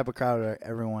like the type of crowd where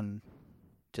everyone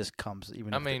just comes.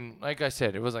 I mean, like I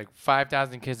said, it was like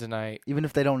 5,000 kids a night. Even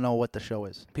if they don't know what the show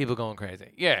is. People going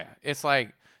crazy. Yeah, it's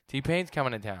like T-Pain's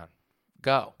coming to town.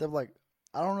 Go. They're like,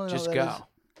 I don't really know Just what go. that is,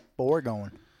 but we're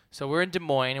going. So we're in Des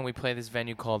Moines, and we play this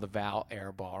venue called the Val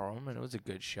Air Ballroom, and it was a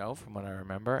good show from what I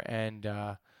remember. And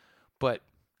but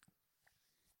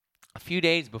a few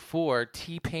days before,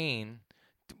 T-Pain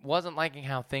wasn't liking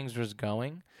how things was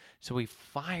going, so he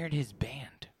fired his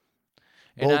band.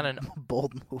 And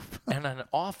Bold move. and on an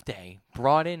off day,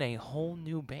 brought in a whole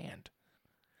new band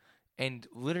and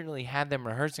literally had them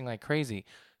rehearsing like crazy.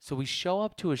 So we show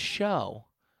up to a show.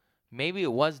 Maybe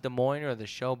it was Des Moines or the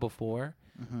show before.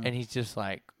 Mm-hmm. And he's just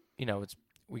like,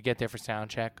 we get there for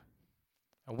sound check.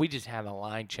 And we just had a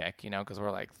line check, because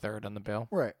we're like third on the bill.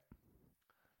 Right.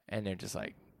 And they're just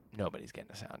like, nobody's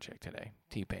getting a sound check today.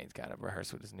 T-Pain's got to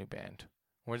rehearse with his new band.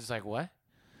 We're just like, what?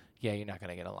 Yeah, you're not going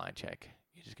to get a line check.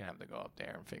 You're just going to have to go up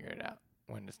there and figure it out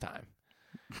when it's time.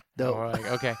 Dope. We're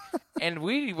like, okay. And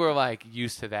we were like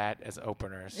used to that as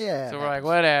openers. Yeah. So we're like,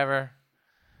 whatever.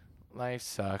 Life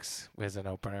sucks as an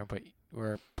opener, but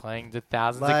we're playing to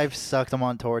thousands Life sucked. I'm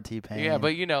on tour, T-Pain. Yeah,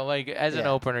 but as an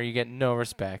opener, you get no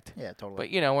respect. Yeah, totally.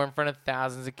 But we're in front of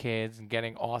thousands of kids and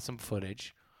getting awesome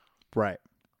footage. Right.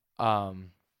 So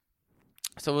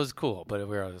it was cool, but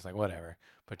we were all just like, whatever.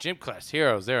 But Gym Class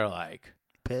Heroes, they're like,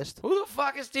 pissed. who the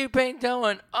fuck is T-Pain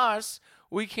telling us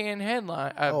we can't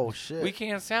headline? Oh shit. We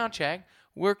can't sound check.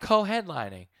 We're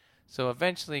co-headlining. So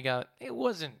eventually it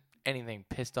wasn't anything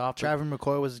pissed off. Travis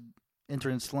McCoy was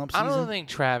entering slump season. I don't think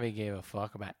Travis gave a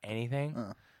fuck about anything.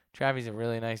 Travis a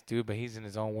really nice dude, but he's in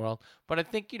his own world. But I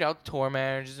think, tour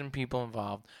managers and people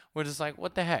involved were just like,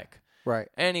 what the heck? Right.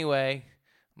 Anyway,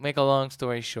 make a long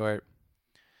story short,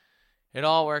 it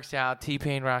all works out.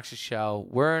 T-Pain rocks the show.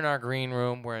 We're in our green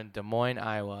room. We're in Des Moines,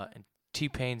 Iowa. And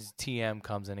T-Pain's TM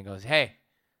comes in and goes, hey,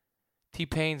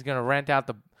 T-Pain's going to rent out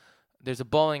there's a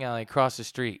bowling alley across the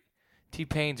street.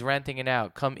 T-Pain's renting it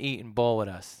out. Come eat and bowl with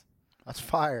us. That's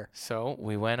fire. So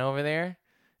we went over there,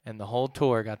 and the whole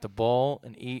tour got to bowl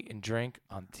and eat and drink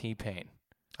on T-Pain.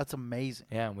 That's amazing.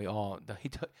 Yeah, and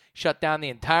he shut down the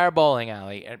entire bowling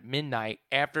alley at midnight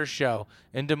after a show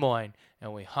in Des Moines,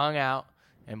 and we hung out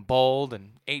and bowled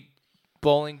and ate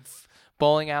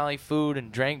bowling alley food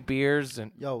and drank beers.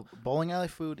 And bowling alley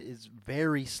food is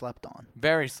very slept on.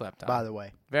 Very slept on. By the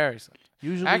way. Very slept on.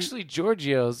 Usually, actually,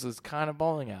 Giorgio's is kind of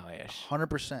bowling alley-ish.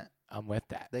 100%. I'm with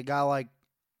that. They got like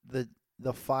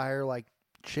the fire like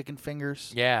chicken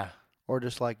fingers. Yeah. Or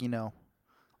just like, a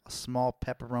small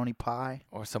pepperoni pie.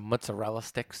 Or some mozzarella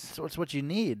sticks. So it's what you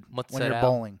need Mozzarella. when you're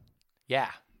bowling. Yeah.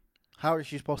 How is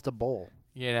she supposed to bowl?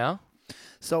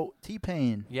 So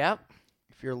T-Pain. Yep.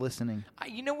 If you're listening.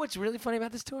 You know what's really funny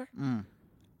about this tour? Mm.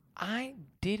 I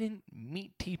didn't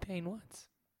meet T-Pain once.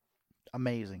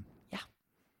 Amazing. Yeah.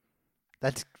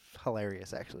 That's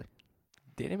hilarious, actually.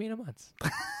 Didn't meet him once.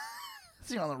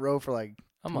 See you on the road for like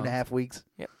 2.5 weeks.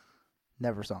 Yep.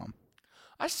 Never saw him.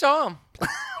 I saw him.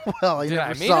 Well, you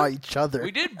never saw each other.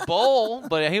 We did bowl,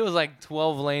 but he was like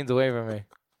 12 lanes away from me.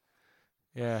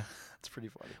 Yeah. That's pretty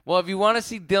funny. Well, if you want to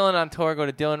see Dylan on tour, go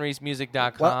to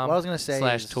dylanreesemusic.com what I was gonna say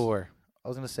 /tour. I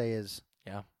was going to say is,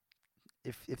 yeah,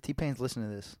 if T-Pain's listening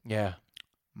to this, yeah,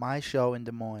 my show in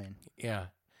Des Moines. Yeah.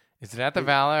 Is it at the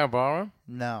Valor Ballroom?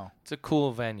 No. It's a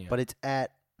cool venue. But it's at,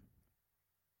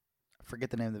 I forget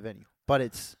the name of the venue, but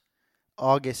it's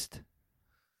August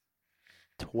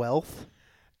 12th.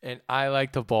 And I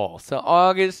like to bowl. So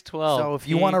August 12th. So if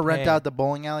you want to rent out the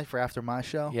bowling alley for after my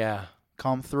show, yeah,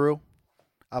 come through.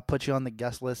 I'll put you on the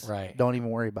guest list. Right. Don't even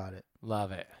worry about it.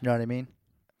 Love it. You know what I mean?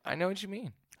 I know what you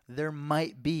mean. There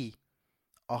might be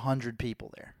 100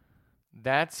 people there.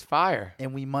 That's fire.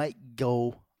 And we might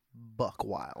go buck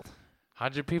wild.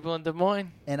 100 people in Des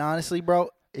Moines. And honestly, bro,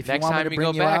 if Next you want me time to you go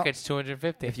bring you back, out, it's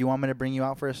 $250. if you want me to bring you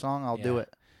out for a song, I'll do Yeah.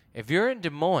 it. If you're in Des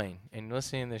Moines and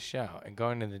listening to this show and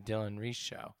going to the Dylan Reese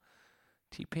show,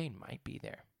 T-Pain might be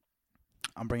there.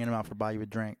 I'm bringing him out for buy you a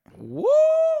drink. Woo!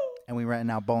 And we renting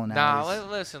out bowling Nah, alleys.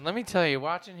 listen. Let me tell you,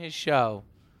 watching his show.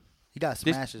 He got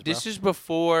smashes, bro. This is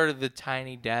before the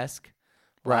tiny desk.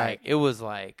 Right. Like, it was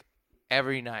like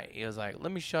every night. He was like,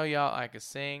 let me show y'all I could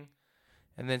sing.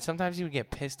 And then sometimes he would get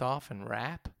pissed off and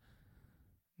rap.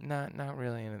 Not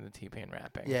really into the T-Pain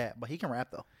rapping. Yeah, but he can rap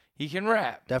though. He can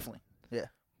rap. Definitely. Yeah.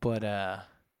 But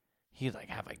he'd like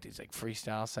have like these like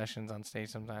freestyle sessions on stage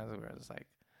sometimes where it's like,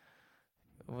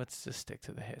 let's just stick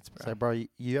to the hits, bro. It's like, bro,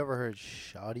 you ever heard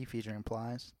Shawty featuring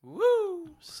Plies? Woo!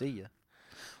 See ya.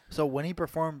 So when he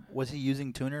performed, was he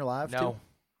using Tuner live too? No.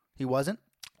 He wasn't?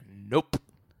 Nope.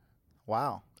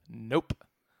 Wow. Nope.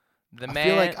 I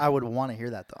feel like I would want to hear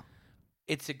that though.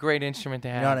 It's a great instrument to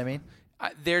have. You know what I mean?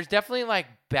 There's definitely like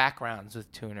backgrounds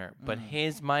with Tuner, but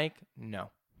his mic, no.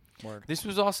 Word. This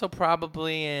was also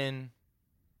probably in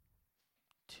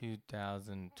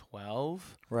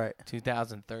 2012, Right.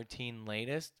 2013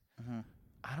 latest. Mm-hmm.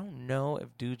 I don't know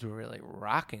if dudes were really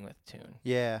rocking with Tune.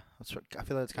 Yeah. I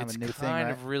feel that's kind of a new thing, right? It's kind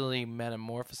of really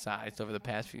metamorphosized over the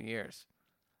past few years.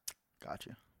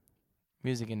 Gotcha.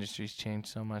 Music industry's changed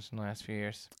so much in the last few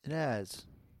years. It has.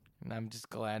 And I'm just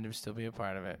glad to still be a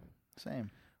part of it.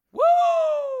 Same. Woo!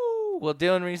 Well,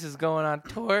 Dylan Reese is going on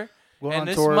tour. Going and on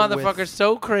this tour motherfucker's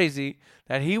so crazy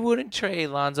that he wouldn't trade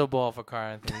Lonzo Ball for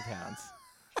Karl Anthony Towns.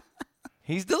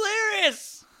 He's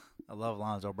delirious. I love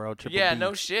Lonzo, bro. Triple Yeah, B.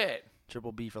 no shit.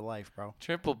 Triple B for life, bro.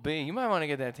 Triple B. You might want to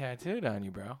get that tattooed on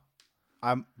you, bro.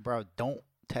 Bro, don't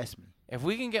test me. If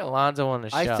we can get Lonzo on the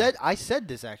show. I said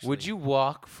this actually. Would you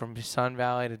walk from Sun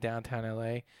Valley to downtown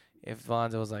LA if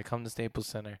Lonzo was like, come to Staples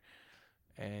Center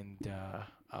and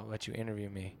I'll let you interview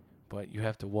me, but you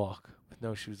have to walk with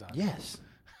no shoes on? Yes.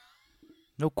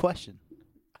 No question.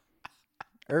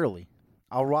 Early.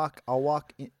 I'll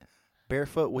walk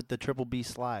barefoot with the Triple B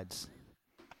slides.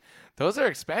 Those are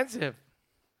expensive.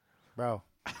 Bro,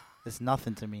 it's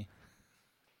nothing to me.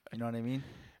 You know what I mean?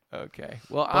 Okay.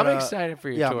 Well, But, I'm excited for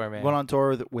your tour, man. Went on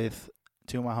tour with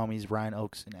two of my homies, Ryan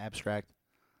Oakes and Abstract.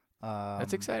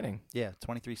 That's exciting. Yeah,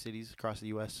 23 cities across the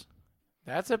U.S.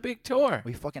 That's a big tour.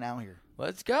 We fucking out here.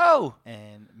 Let's go.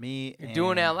 And me You're and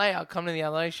doing LA. I'll come to the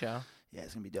LA show. Yeah,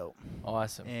 it's going to be dope.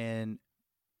 Awesome. And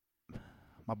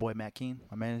my boy Matt Keene,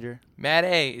 my manager. Matt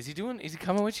A, is he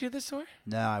coming with you this tour?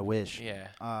 No, I wish. Yeah.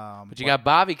 But But you got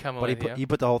Bobby coming but with you. he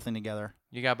put the whole thing together.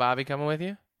 You got Bobby coming with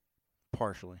you?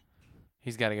 Partially.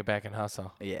 He's got to get back and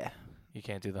hustle. Yeah. You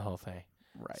can't do the whole thing.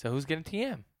 Right. So who's getting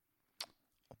TM?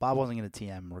 Bob wasn't going to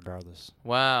TM regardless.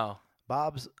 Wow.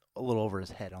 Bob's a little over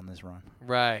his head on this run.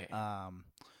 Right.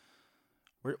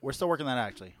 We're still working that out,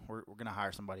 actually. We're going to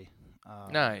hire somebody.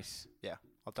 Nice. Yeah.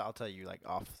 I'll tell you like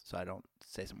off so I don't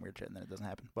say some weird shit and then it doesn't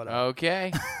happen. But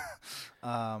Okay.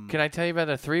 Can I tell you about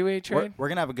the three-way trade? we're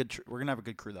going to have a good we're going to have a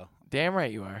good crew though. Damn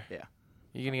right you are. Yeah.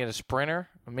 You going to get a Sprinter,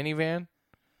 a minivan?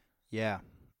 Yeah.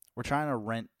 We're trying to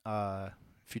rent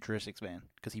Futuristics van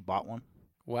cuz he bought one.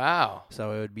 Wow.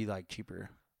 So it would be like cheaper.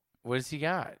 What does he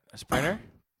got? A Sprinter?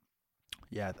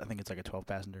 Yeah, I think it's like a 12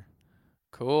 passenger.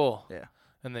 Cool. Yeah.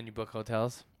 And then you book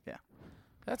hotels? Yeah.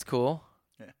 That's cool.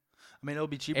 I mean, it'll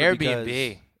be cheaper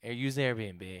Airbnb. Use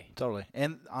Airbnb. Totally.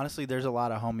 And honestly, there's a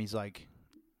lot of homies like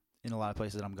in a lot of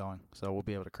places that I'm going. So we'll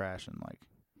be able to crash and like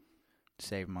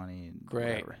save money and Great.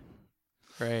 whatever.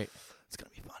 Great. It's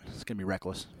going to be fun. It's going to be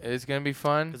reckless. It's going to be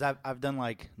fun. Cuz I've done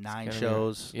like 9 gonna be-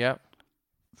 shows. Yep.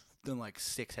 Done like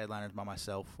 6 headliners by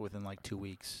myself within like 2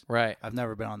 weeks. Right. I've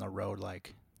never been on the road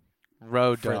like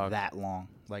Road for dog. that long.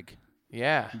 Like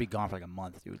Yeah. I'd be gone for like a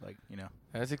month, dude, like, you know.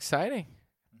 That's exciting.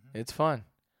 It's fun.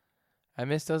 I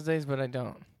miss those days, but I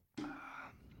don't.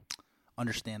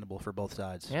 Understandable for both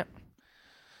sides. Yep.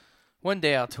 One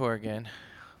day I'll tour again.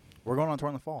 We're going on tour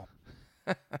in the fall.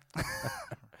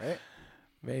 Right?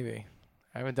 Maybe.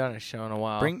 I haven't done a show in a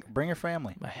while. Bring your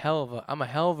family. I'm a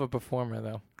hell of a performer,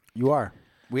 though. You are.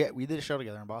 We did a show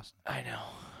together in Boston. I know.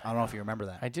 I don't know if you remember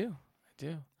that. I do.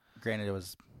 Granted, it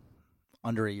was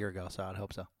under a year ago, so I'd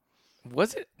hope so.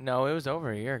 Was it? No, it was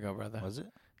over a year ago, brother. Was it?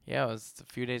 Yeah, it was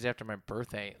a few days after my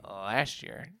birthday last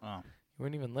year. Oh, You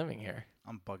weren't even living here.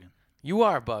 I'm bugging. You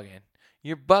are bugging.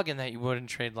 You're bugging that you wouldn't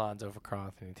trade Lonzo for Karl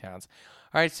Anthony Towns.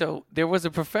 All right, so there was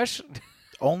a professional.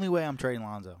 Only way I'm trading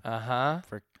Lonzo Uh-huh.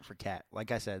 for Cat, like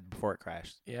I said before it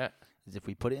crashed, Yeah. is if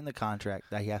we put it in the contract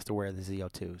that he has to wear the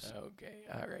ZO2s. Okay.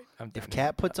 All right. I'm If done Cat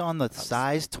here. puts on the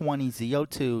size 20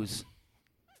 ZO2s,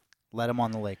 let him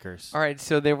on the Lakers. All right,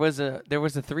 so there was a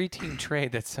 3-team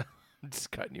trade that's I'm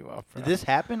just cutting you off. Bro. Did this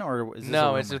happen or is this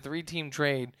No, a it's a rumor? 3-team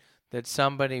trade that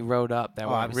somebody wrote up that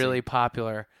were obviously. really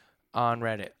popular on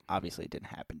Reddit. Obviously, it didn't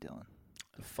happen, Dylan.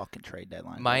 The fucking trade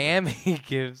deadline. Miami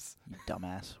gives. You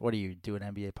dumbass. What do you do? An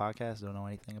NBA podcast? Don't know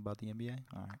anything about the NBA?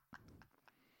 All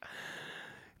right.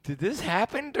 Did this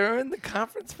happen during the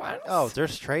conference finals? Oh,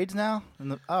 there's trades now?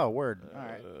 Oh, word. All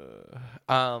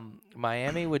right.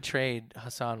 Miami would trade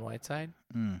Hassan Whiteside,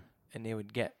 Mm. and they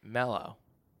would get Melo.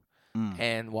 Mm.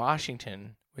 And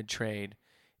Washington would trade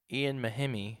Ian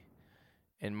Mahimi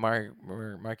and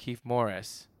Markieff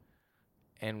Morris,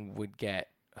 and would get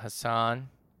Hassan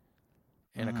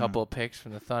and a couple of picks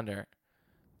from the Thunder.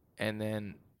 And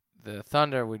then the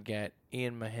Thunder would get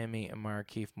Ian Mahimi and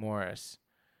Markieff Morris.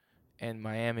 And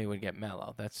Miami would get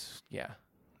Melo.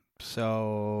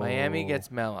 So Miami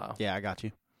gets Melo. Yeah, I got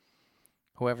you.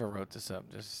 Whoever wrote this up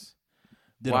just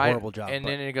did a horrible job. And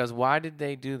then it goes, why did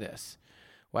they do this?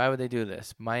 Why would they do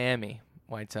this? Miami,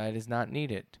 Whiteside is not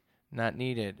needed. Not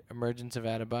needed. Emergence of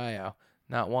Adebayo.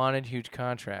 Not wanted. Huge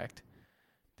contract.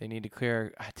 They need to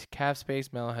clear cap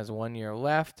space. Melo has 1 year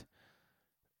left.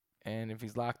 And if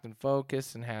he's locked in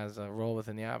focus and has a role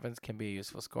within the offense, can be a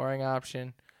useful scoring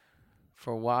option.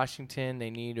 For Washington,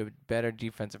 they need a better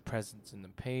defensive presence in the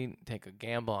paint. Take a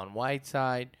gamble on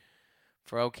Whiteside.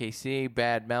 For OKC,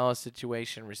 bad Melo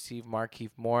situation. Receive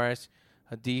Markieff Morris,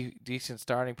 a decent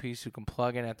starting piece who can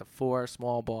plug in at the 4,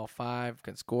 small ball 5,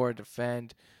 can score,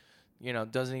 defend.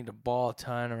 Doesn't need to ball a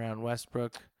ton around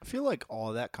Westbrook. I feel like all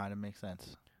of that kind of makes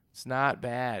sense. It's not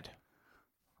bad.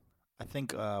 I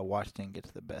think Washington gets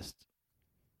the best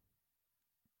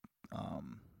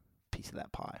piece of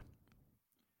that pie.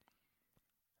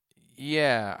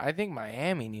 Yeah, I think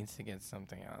Miami needs to get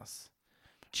something else.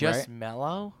 Just Right?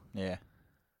 Melo? Yeah.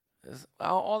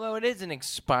 Although it is an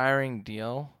expiring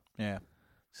deal. Yeah.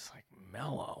 It's like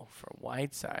Melo for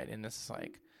Whiteside. And it's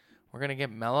like, we're going to get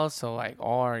Melo so like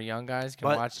all our young guys can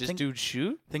watch this dude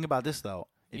shoot? Think about this, though.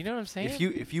 You know what I'm saying?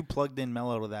 If you plugged in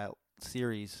Melo to that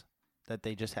series that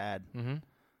they just had, and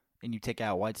you take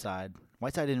out Whiteside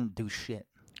didn't do shit.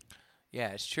 Yeah,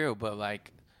 it's true. But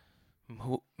like,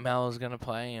 Melo's going to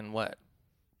play and what?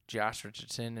 Josh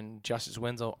Richardson and Justice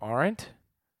Winslow aren't?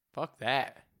 Fuck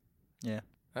that. Yeah.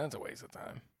 That's a waste of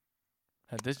time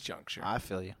at this juncture. I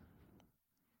feel you.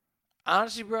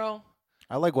 Honestly, bro,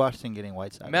 I like Washington getting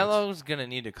Whiteside. Melo's going to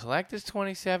need to collect his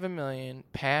 $27 million,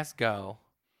 pass go,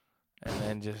 and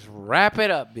then just wrap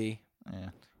it up, B. Yeah.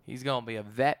 He's going to be a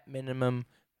vet minimum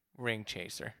ring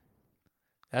chaser.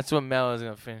 That's what Melo's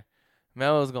going to finish.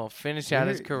 Melo's going to finish out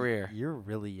his career. You're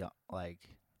really,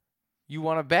 You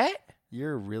want to bet?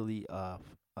 You're really a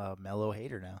Melo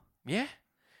hater now. Yeah.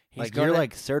 You're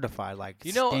like certified,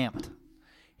 stamped.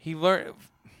 He learned.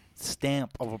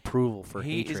 Stamp of approval for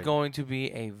hatred. He is going to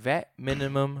be a vet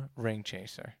minimum ring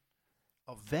chaser.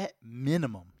 A vet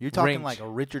minimum. You're talking like a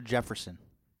Richard Jefferson.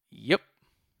 Yep.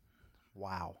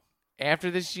 Wow.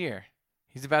 After this year,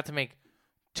 he's about to make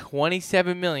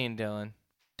 $27 million, Dylan.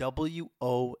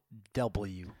 WOW.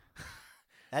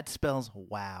 That spells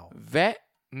wow. Vet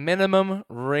minimum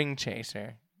ring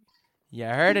chaser. You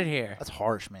heard it here. That's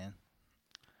harsh, man.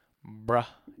 Bruh.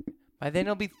 By then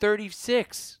he'll be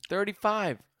 36,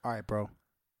 35. All right, bro.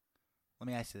 Let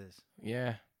me ask you this.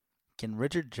 Yeah. Can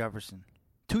Richard Jefferson,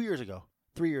 2 years ago,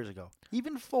 3 years ago,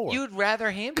 even 4. You'd rather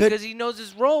him because he knows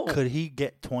his role. Could he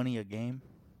get 20 a game?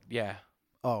 Yeah.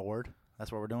 Oh, word.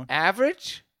 That's what we're doing?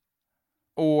 Average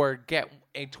or get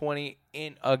a 20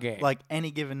 in a game? Like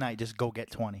any given night, just go get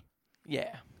 20.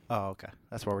 Yeah. Oh, okay.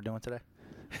 That's what we're doing today?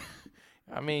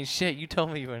 I mean, shit, you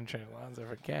told me you wouldn't trade Lonzo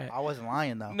for Cat. I wasn't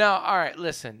lying, though. No, all right,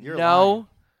 listen. You're lying.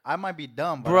 I might be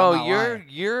dumb, but bro, I'm not lying.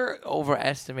 you're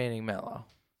overestimating Melo.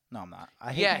 No, I'm not.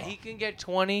 I hate Melo. He can get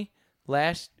 20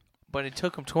 but it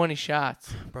took him 20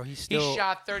 shots. Bro, he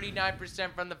shot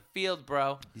 39% from the field,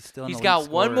 bro. He's got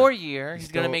one more year.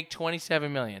 He's going to still- make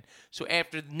 $27 million. So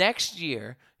after next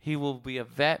year, he will be a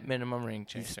vet minimum ring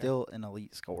chaser. He's still an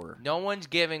elite scorer. No one's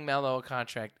giving Melo a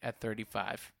contract at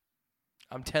 35.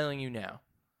 I'm telling you now.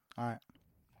 All right.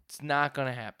 It's not going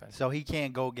to happen. So he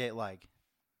can't go get like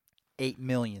 $8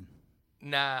 million.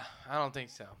 Nah, I don't think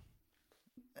so.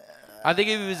 I think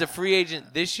if he was a free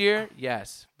agent this year,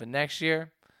 yes. But next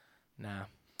year, nah.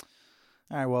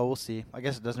 All right, well, we'll see. I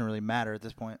guess it doesn't really matter at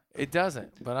this point. It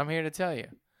doesn't, but I'm here to tell you.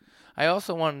 I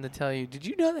also wanted to tell you, did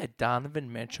you know that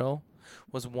Donovan Mitchell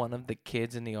was one of the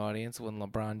kids in the audience when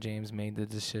LeBron James made the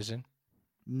decision?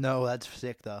 No, that's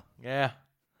sick, though. Yeah.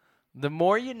 The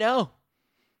more you know.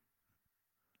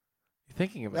 You're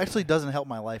thinking about It actually doesn't help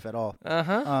my life at all.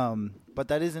 Uh-huh. But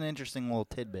that is an interesting little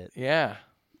tidbit. Yeah.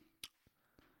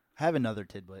 I have another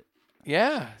tidbit.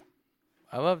 Yeah.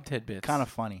 I love tidbits. Kind of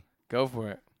funny. Go for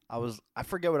it. I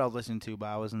forget what I was listening to, but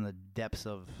I was in the depths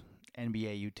of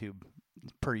NBA YouTube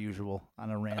per usual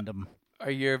on a random Are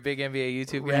you a big NBA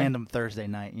YouTube guy? random Thursday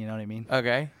night. You know what I mean?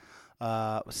 Okay.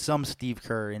 Some Steve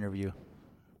Kerr interview.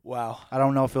 Wow. I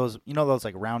don't know if it was those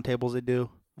like round tables they do.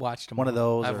 Watched them. One of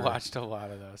those. I've watched a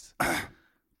lot of those.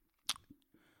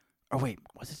 Oh wait,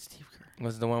 was it Steve Kerr?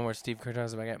 Was the one where Steve Kerr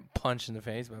talks about getting punched in the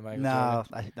face by Michael No,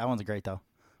 Jordan? that one's great though.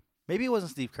 Maybe it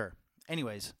wasn't Steve Kerr.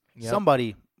 Anyways, Yep.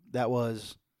 somebody that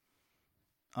was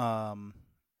on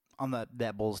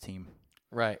that Bulls team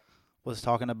Right. was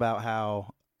talking about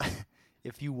how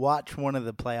if you watch one of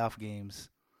the playoff games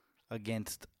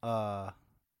against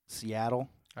Seattle,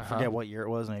 I forget what year it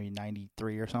was, maybe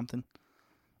 93 or something,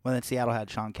 when then Seattle had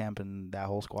Sean Kemp and that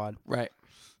whole squad. Right.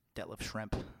 Detlef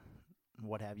Shrimp,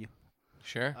 what have you.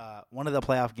 Sure. One of the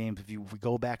playoff games, if we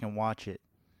go back and watch it,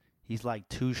 he's like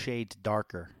 2 shades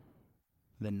darker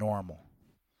than normal.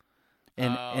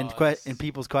 And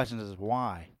people's questions is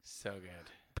why? So good.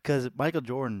 Because Michael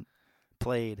Jordan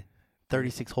played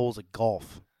 36 holes of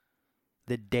golf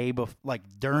the day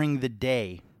during the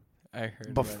day I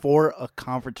heard before a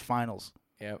conference finals.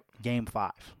 Yep. Game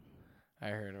 5. I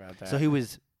heard about that. So he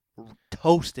was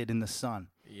toasted in the sun.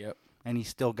 Yep. And he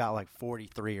still got like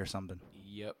 43 or something.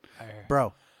 Yep. I heard.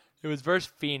 Bro. It was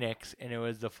versus Phoenix, and it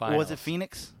was the finals. Was it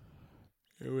Phoenix?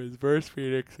 It was versus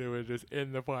Phoenix. It was just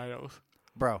in the finals.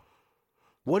 Bro.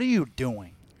 What are you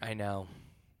doing? I know.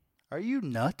 Are you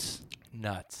nuts?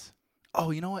 Nuts.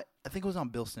 Oh, you know what? I think it was on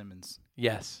Bill Simmons.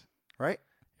 Yes. Right?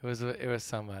 It was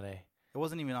somebody. It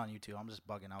wasn't even on YouTube. I'm just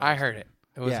bugging out. I heard it.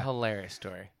 It was a hilarious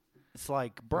story. It's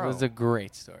like, bro. It was a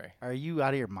great story. Are you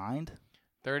out of your mind?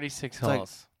 36 It's like,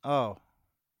 holes. oh,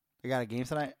 I got a game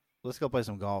tonight? Let's go play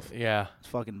some golf. Yeah. Let's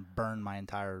fucking burn my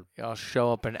entire... I'll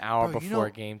show up an hour Bro, before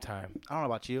game time. I don't know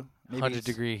about you.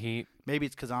 100-degree heat. Maybe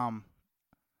it's because I'm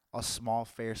a small,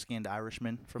 fair-skinned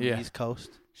Irishman from the East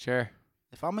Coast. Sure.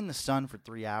 If I'm in the sun for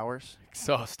 3 hours...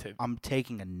 Exhausted. I'm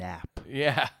taking a nap.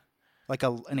 Yeah. Like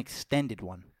an extended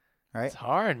one. Right? It's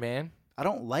hard, man. I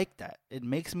don't like that. It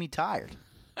makes me tired.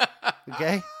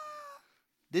 Okay?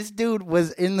 This dude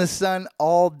was in the sun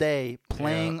all day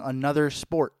playing another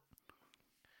sport.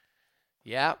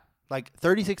 Yeah. Like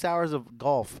 36 hours of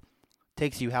golf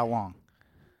takes you how long?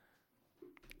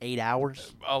 8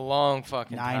 hours? A long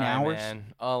fucking 9 time, hours?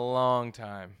 man. A long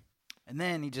time. And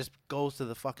then he just goes to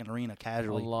the fucking arena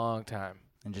casually A long time.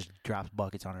 and just drops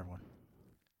buckets on everyone.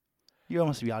 You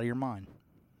almost be out of your mind.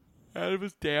 Out of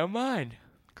his damn mind.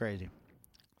 Crazy.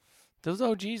 Those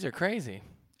OGs are crazy.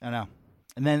 I know.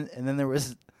 And then there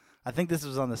was, I think this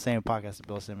was on the same podcast as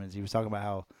Bill Simmons. He was talking about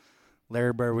how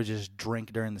Larry Bird would just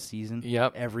drink during the season.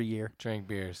 Yep. Every year. Drink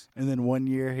beers. And then one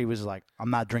year he was like, I'm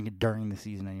not drinking during the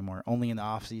season anymore. Only in the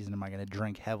off season am I going to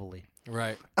drink heavily.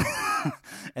 Right.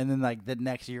 And then like the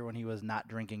next year when he was not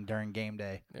drinking during game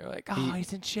day, They're like, oh,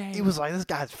 he's in shape. he was like, this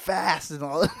guy's fast and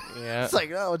all. Yeah. It's like,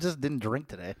 no, I just didn't drink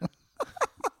today.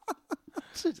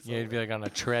 Yeah, he'd be like on a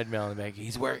treadmill and be like,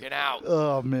 he's working out.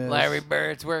 Oh, man. Larry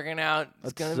Bird's working out.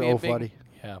 It's That's going to so be a big... funny.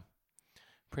 Yeah.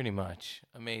 Pretty much.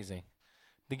 Amazing.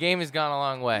 The game has gone a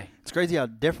long way. It's crazy how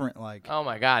different, like, Oh,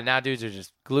 my God. Now dudes are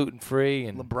just gluten-free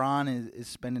and LeBron is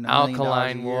spending $1 million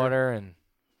alkaline a year, water and...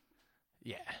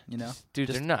 Yeah. you know,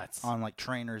 Dudes just are nuts. on like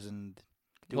trainers and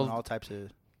doing all types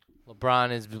of.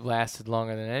 LeBron has lasted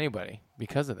longer than anybody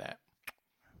because of that.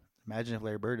 Imagine if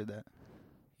Larry Bird did that.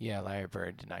 Yeah, Larry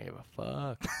Bird did not give a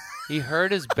fuck. He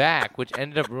hurt his back, which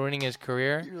ended up ruining his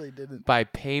career He really didn't. by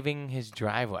paving his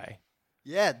driveway.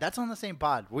 Yeah, that's on the same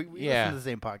pod. We Yeah. listened to the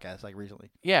same podcast like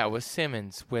recently. Yeah, with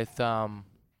Simmons, with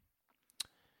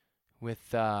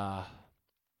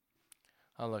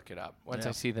I'll look it up once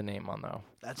I see the name on though.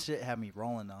 That shit had me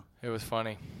rolling though. It was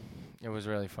funny. It was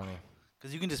really funny.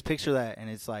 Because you can just picture that, and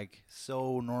it's like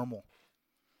so normal.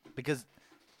 Because,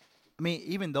 I mean,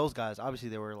 even those guys, obviously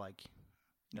they were like,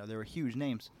 you know, they were huge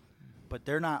names, but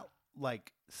they're not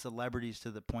like celebrities to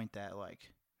the point that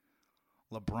like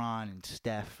LeBron and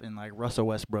Steph and like Russell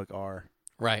Westbrook are.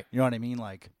 Right. You know what I mean?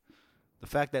 Like the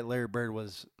fact that Larry Bird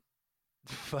was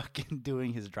fucking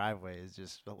doing his driveway is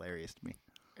just hilarious to me.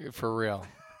 For real.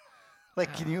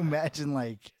 Like, can you imagine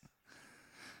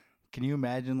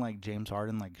James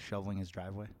Harden like shoveling his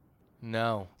driveway?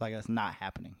 No. Like that's not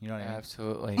happening. You know what I mean?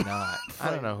 Absolutely not.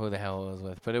 I don't know who the hell it was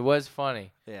with, but it was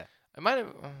funny. Yeah. It might have.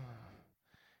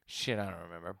 Shit, I don't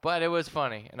remember. But it was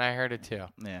funny, and I heard it too.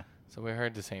 Yeah. So we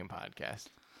heard the same podcast.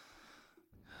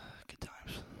 Good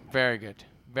times. Very good.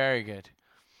 Very good.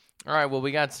 All right, well,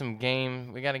 we got a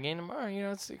game tomorrow. You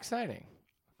know, it's exciting.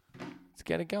 Let's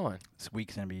get it going. This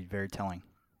week's going to be very telling.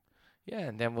 Yeah,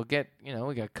 and then we'll get,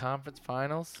 we got conference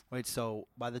finals. Wait, so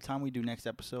by the time we do next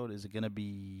episode, is it going to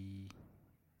be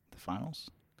the finals?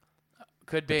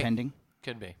 Could be. Depending.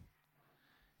 Could be.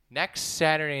 Next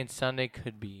Saturday and Sunday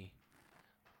could be.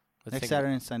 Next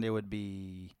Saturday and Sunday would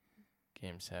be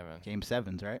Game 7. Game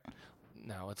 7s, right?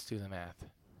 No, let's do the math.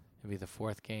 It'd be the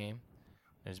 4th game.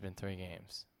 There's been 3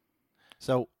 games.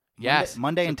 So yes,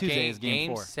 Monday and Tuesday is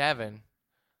Game 4. 7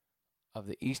 of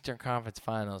the Eastern Conference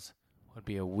Finals would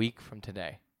be a week from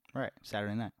today. Right,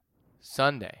 Saturday night.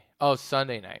 Sunday. Oh,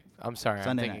 Sunday night. I'm sorry.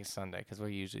 Sunday I'm thinking night. Sunday because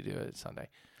we usually do it Sunday.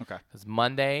 Okay. It's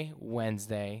Monday,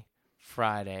 Wednesday,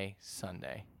 Friday,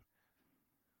 Sunday.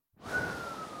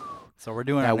 So we're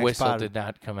doing that our next whistle pod. did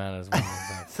not come out as well as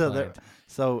I So planned.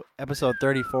 So episode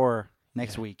 34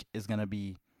 next week is going to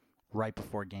be right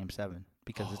before Game 7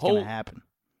 because it's going to happen.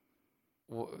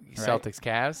 Celtics,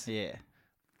 Cavs? Yeah.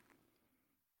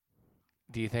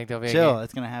 Do you think they'll be Chill, a game?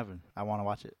 it's going to happen. I want to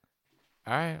watch it.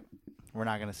 All right. We're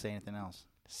not going to say anything else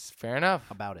Fair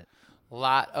enough. about it. A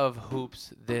lot of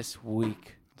hoops this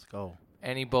week. Let's go.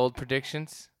 Any bold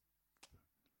predictions?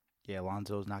 Yeah,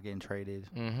 Lonzo's not getting traded.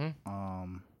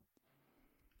 Mm-hmm.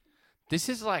 This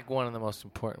is like one of the most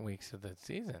important weeks of the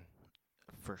season.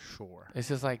 For sure. This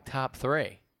is like top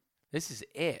 3. This is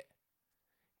it.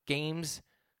 Games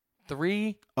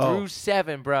 3 through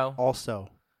 7, bro. Also,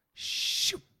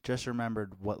 Shoot. just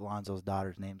remembered what Lonzo's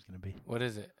daughter's name's going to be. What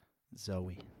is it?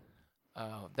 Zoe.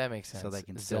 Oh, that makes sense. So they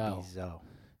can still be Zoe.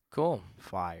 Cool.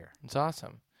 Fire. It's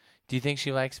awesome. Do you think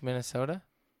she likes Minnesota?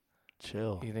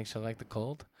 Chill. Do you think she'll like the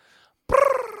cold?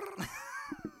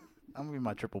 I'm going to be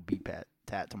my triple B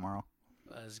tat tomorrow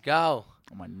Let's go.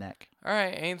 on my neck. All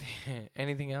right.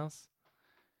 Anything else?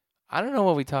 I don't know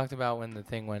what we talked about when the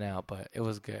thing went out, but it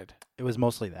was good. It was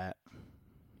mostly that.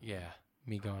 Yeah.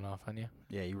 Me going off on you.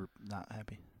 Yeah, you were not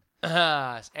happy.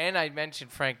 And I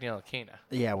mentioned Frank Ntilikina.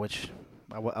 Yeah, which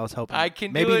I was hoping. I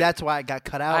can Maybe do it. that's why I got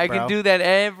cut out, I bro. can do that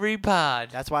every pod.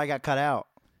 That's why I got cut out.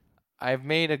 I've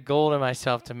made a goal to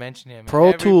myself to mention him.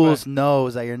 Pro Tools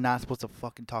knows that you're not supposed to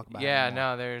fucking talk about Yeah, it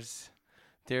anymore. no,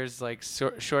 there's like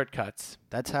shortcuts.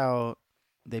 That's how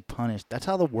they punish. That's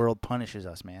how the world punishes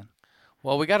us, man.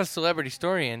 Well, we got a celebrity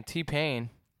story in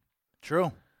T-Pain.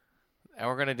 True. And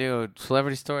we're going to do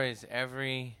celebrity stories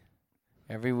every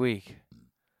week.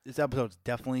 This episode's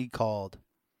definitely called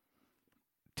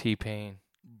T-Pain.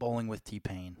 Bowling with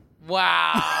T-Pain.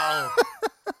 Wow.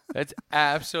 That's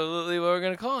absolutely what we're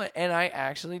going to call it. And I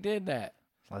actually did that.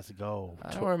 Let's go.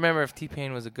 I don't remember if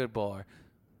T-Pain was a good bowler.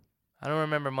 I don't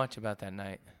remember much about that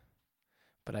night.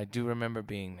 But I do remember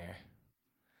being there.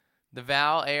 The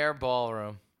Val Air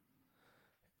Ballroom.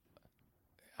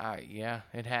 Yeah,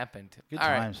 it happened. Good All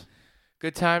times. Right.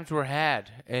 Good times were had.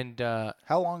 And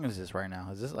How long is this right now?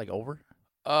 Is this like over?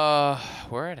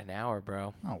 we're at an hour,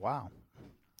 bro. Oh, wow.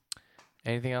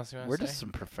 Anything else you want We're to say? just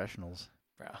some professionals.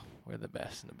 Bro, we're the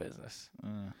best in the business.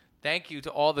 Mm. Thank you to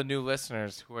all the new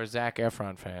listeners who are Zac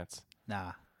Efron fans.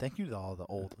 Nah. Thank you to all the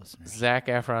old listeners. Zac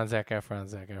Efron, Zac Efron,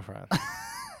 Zac Efron.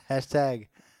 Hashtag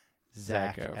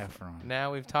Zac Zac Efron.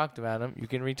 Now we've talked about him. You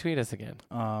can retweet us again.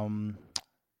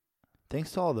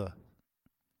 Thanks to all the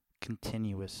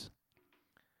continuous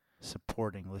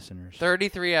supporting listeners.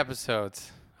 33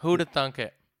 episodes. Who'da thunk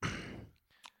it?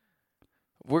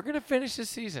 We're gonna finish this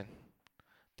season.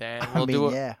 Then we'll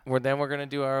Then we're gonna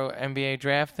do our NBA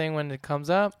draft thing when it comes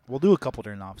up. We'll do a couple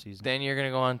during the off season. Then you're gonna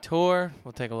go on tour.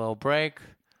 We'll take a little break.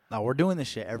 No, we're doing this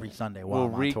shit every Sunday while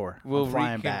I'm on tour. We'll I'm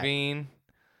flying back. reconvene.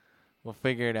 We'll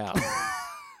figure it out.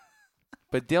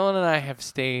 But Dylan and I have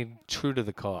stayed true to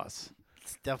the cause.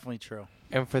 It's definitely true.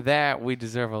 And for that, we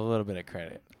deserve a little bit of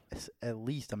credit. It's at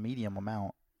least a medium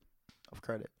amount of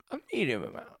credit. A medium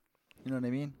amount. You know what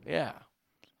I mean? Yeah.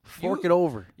 Fork it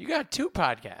over. You got 2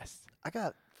 podcasts.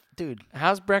 Dude,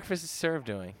 How's Breakfast is Served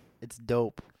doing? it's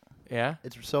dope. Yeah?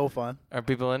 It's so fun. Are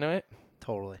people into it?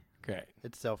 Totally. Great.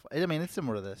 It's so fun. I mean, it's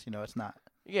similar to this. You know, it's not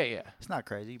Yeah. It's not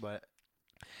crazy, but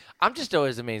I'm just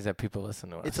always amazed that people listen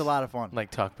to us. it's a lot of fun.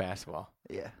 Like talk basketball.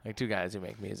 Yeah. Like 2 guys who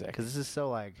make music. Because this is so,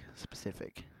 like,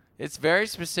 specific. It's very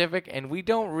specific, and we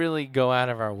don't really go out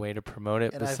of our way to promote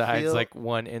it And I besides, feel- like,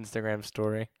 one Instagram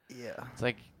story. Yeah. It's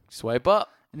like, swipe up.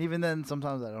 And even then,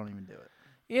 sometimes I don't even do it.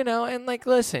 You know, and, like,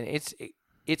 listen,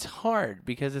 it's hard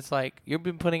because it's like you've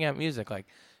been putting out music. Like,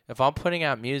 if I'm putting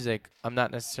out music, I'm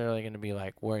not necessarily going to be,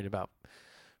 like, worried about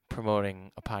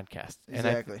promoting a podcast.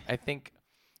 Exactly. And I think,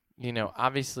 you know,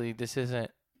 obviously this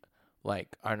isn't, like,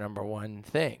 our number one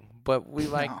thing, but we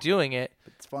like No. doing it.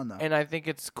 It's fun, though. And I think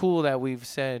it's cool that we've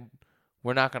said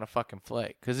we're not going to fucking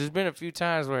flake. Because there's been a few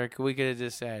times where we could have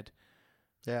just said,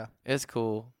 yeah. it's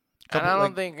cool. And I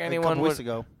don't think anyone a couple would. weeks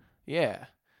ago. Yeah.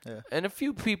 Yeah. And a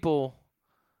few people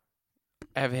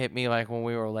have hit me, like, when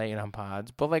we were late on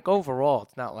pods. But, like, overall,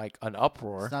 it's not, like, an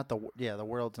uproar. It's not the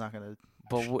world's not going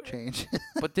But to change.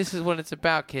 But this is what it's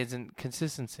about, kids, and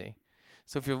consistency.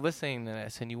 So if you're listening to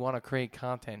this and you want to create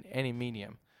content, any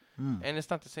medium, and it's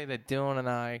not to say that Dylan and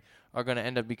I are going to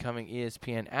end up becoming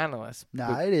ESPN analysts.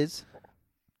 Nah, it is.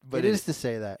 But it is to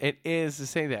say that. It is to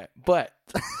say that. But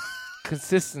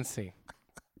consistency.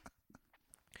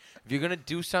 If you're going to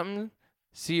do something,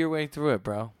 see your way through it,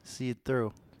 bro. See it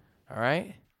through. All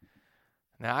right?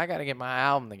 Now I got to get my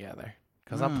album together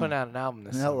because I'm putting out an album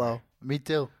this Hello. summer. Me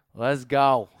too. Let's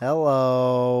go.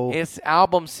 Hello. It's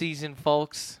album season,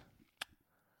 folks.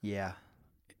 Yeah.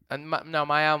 And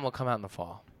my album will come out in the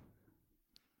fall.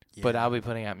 Yeah. But I'll be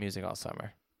putting out music all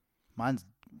summer. Mine's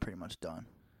pretty much done.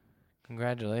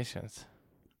 Congratulations.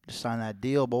 Just signed that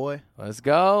deal, boy. Let's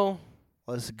go.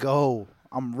 Let's go.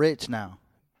 I'm rich now.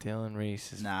 Dylan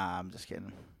Reese is Nah, I'm just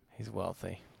kidding. he's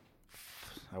wealthy.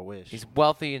 I wish. He's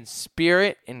wealthy in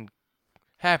spirit and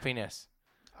happiness.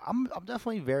 I'm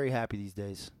definitely very happy these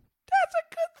days. That's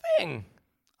a good thing.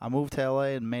 I moved to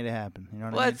LA and made it happen. You know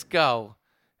what I mean? Let's go.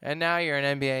 And now you're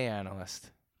an NBA analyst.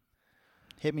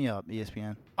 Hit me up,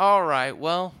 ESPN. All right.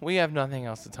 Well, we have nothing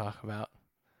else to talk about.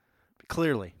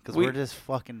 Clearly, because we're just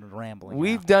fucking rambling.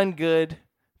 We've done good.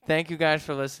 Thank you guys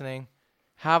for listening.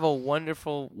 Have a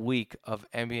wonderful week of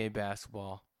NBA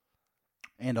basketball.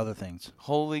 And other things.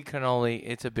 Holy cannoli,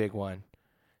 it's a big one.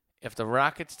 If the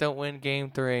Rockets don't win Game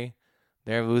 3,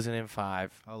 they're losing in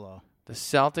 5. Hello. The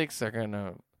Celtics are going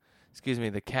to,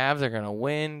 the Cavs are going to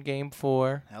win Game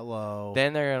 4. Hello.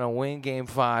 Then they're going to win Game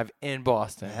 5 in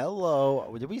Boston.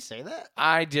 Hello. Did we say that?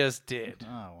 I just did.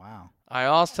 Oh, wow. I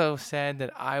also said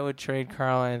that I would trade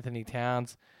Karl Anthony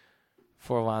Towns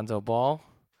for Lonzo Ball.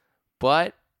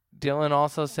 But Dylan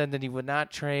also said that he would not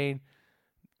trade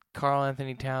Karl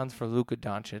Anthony Towns for Luka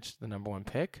Doncic, the number 1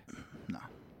 pick. No.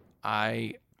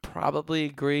 I probably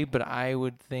agree, but I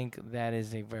would think that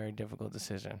is a very difficult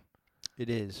decision. It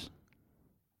is.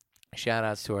 Shout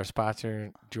outs to our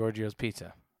sponsor, Giorgio's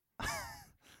Pizza.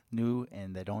 New,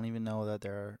 and they don't even know that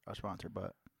they're a sponsor,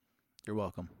 but you're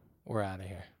welcome. We're out of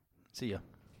here. See ya.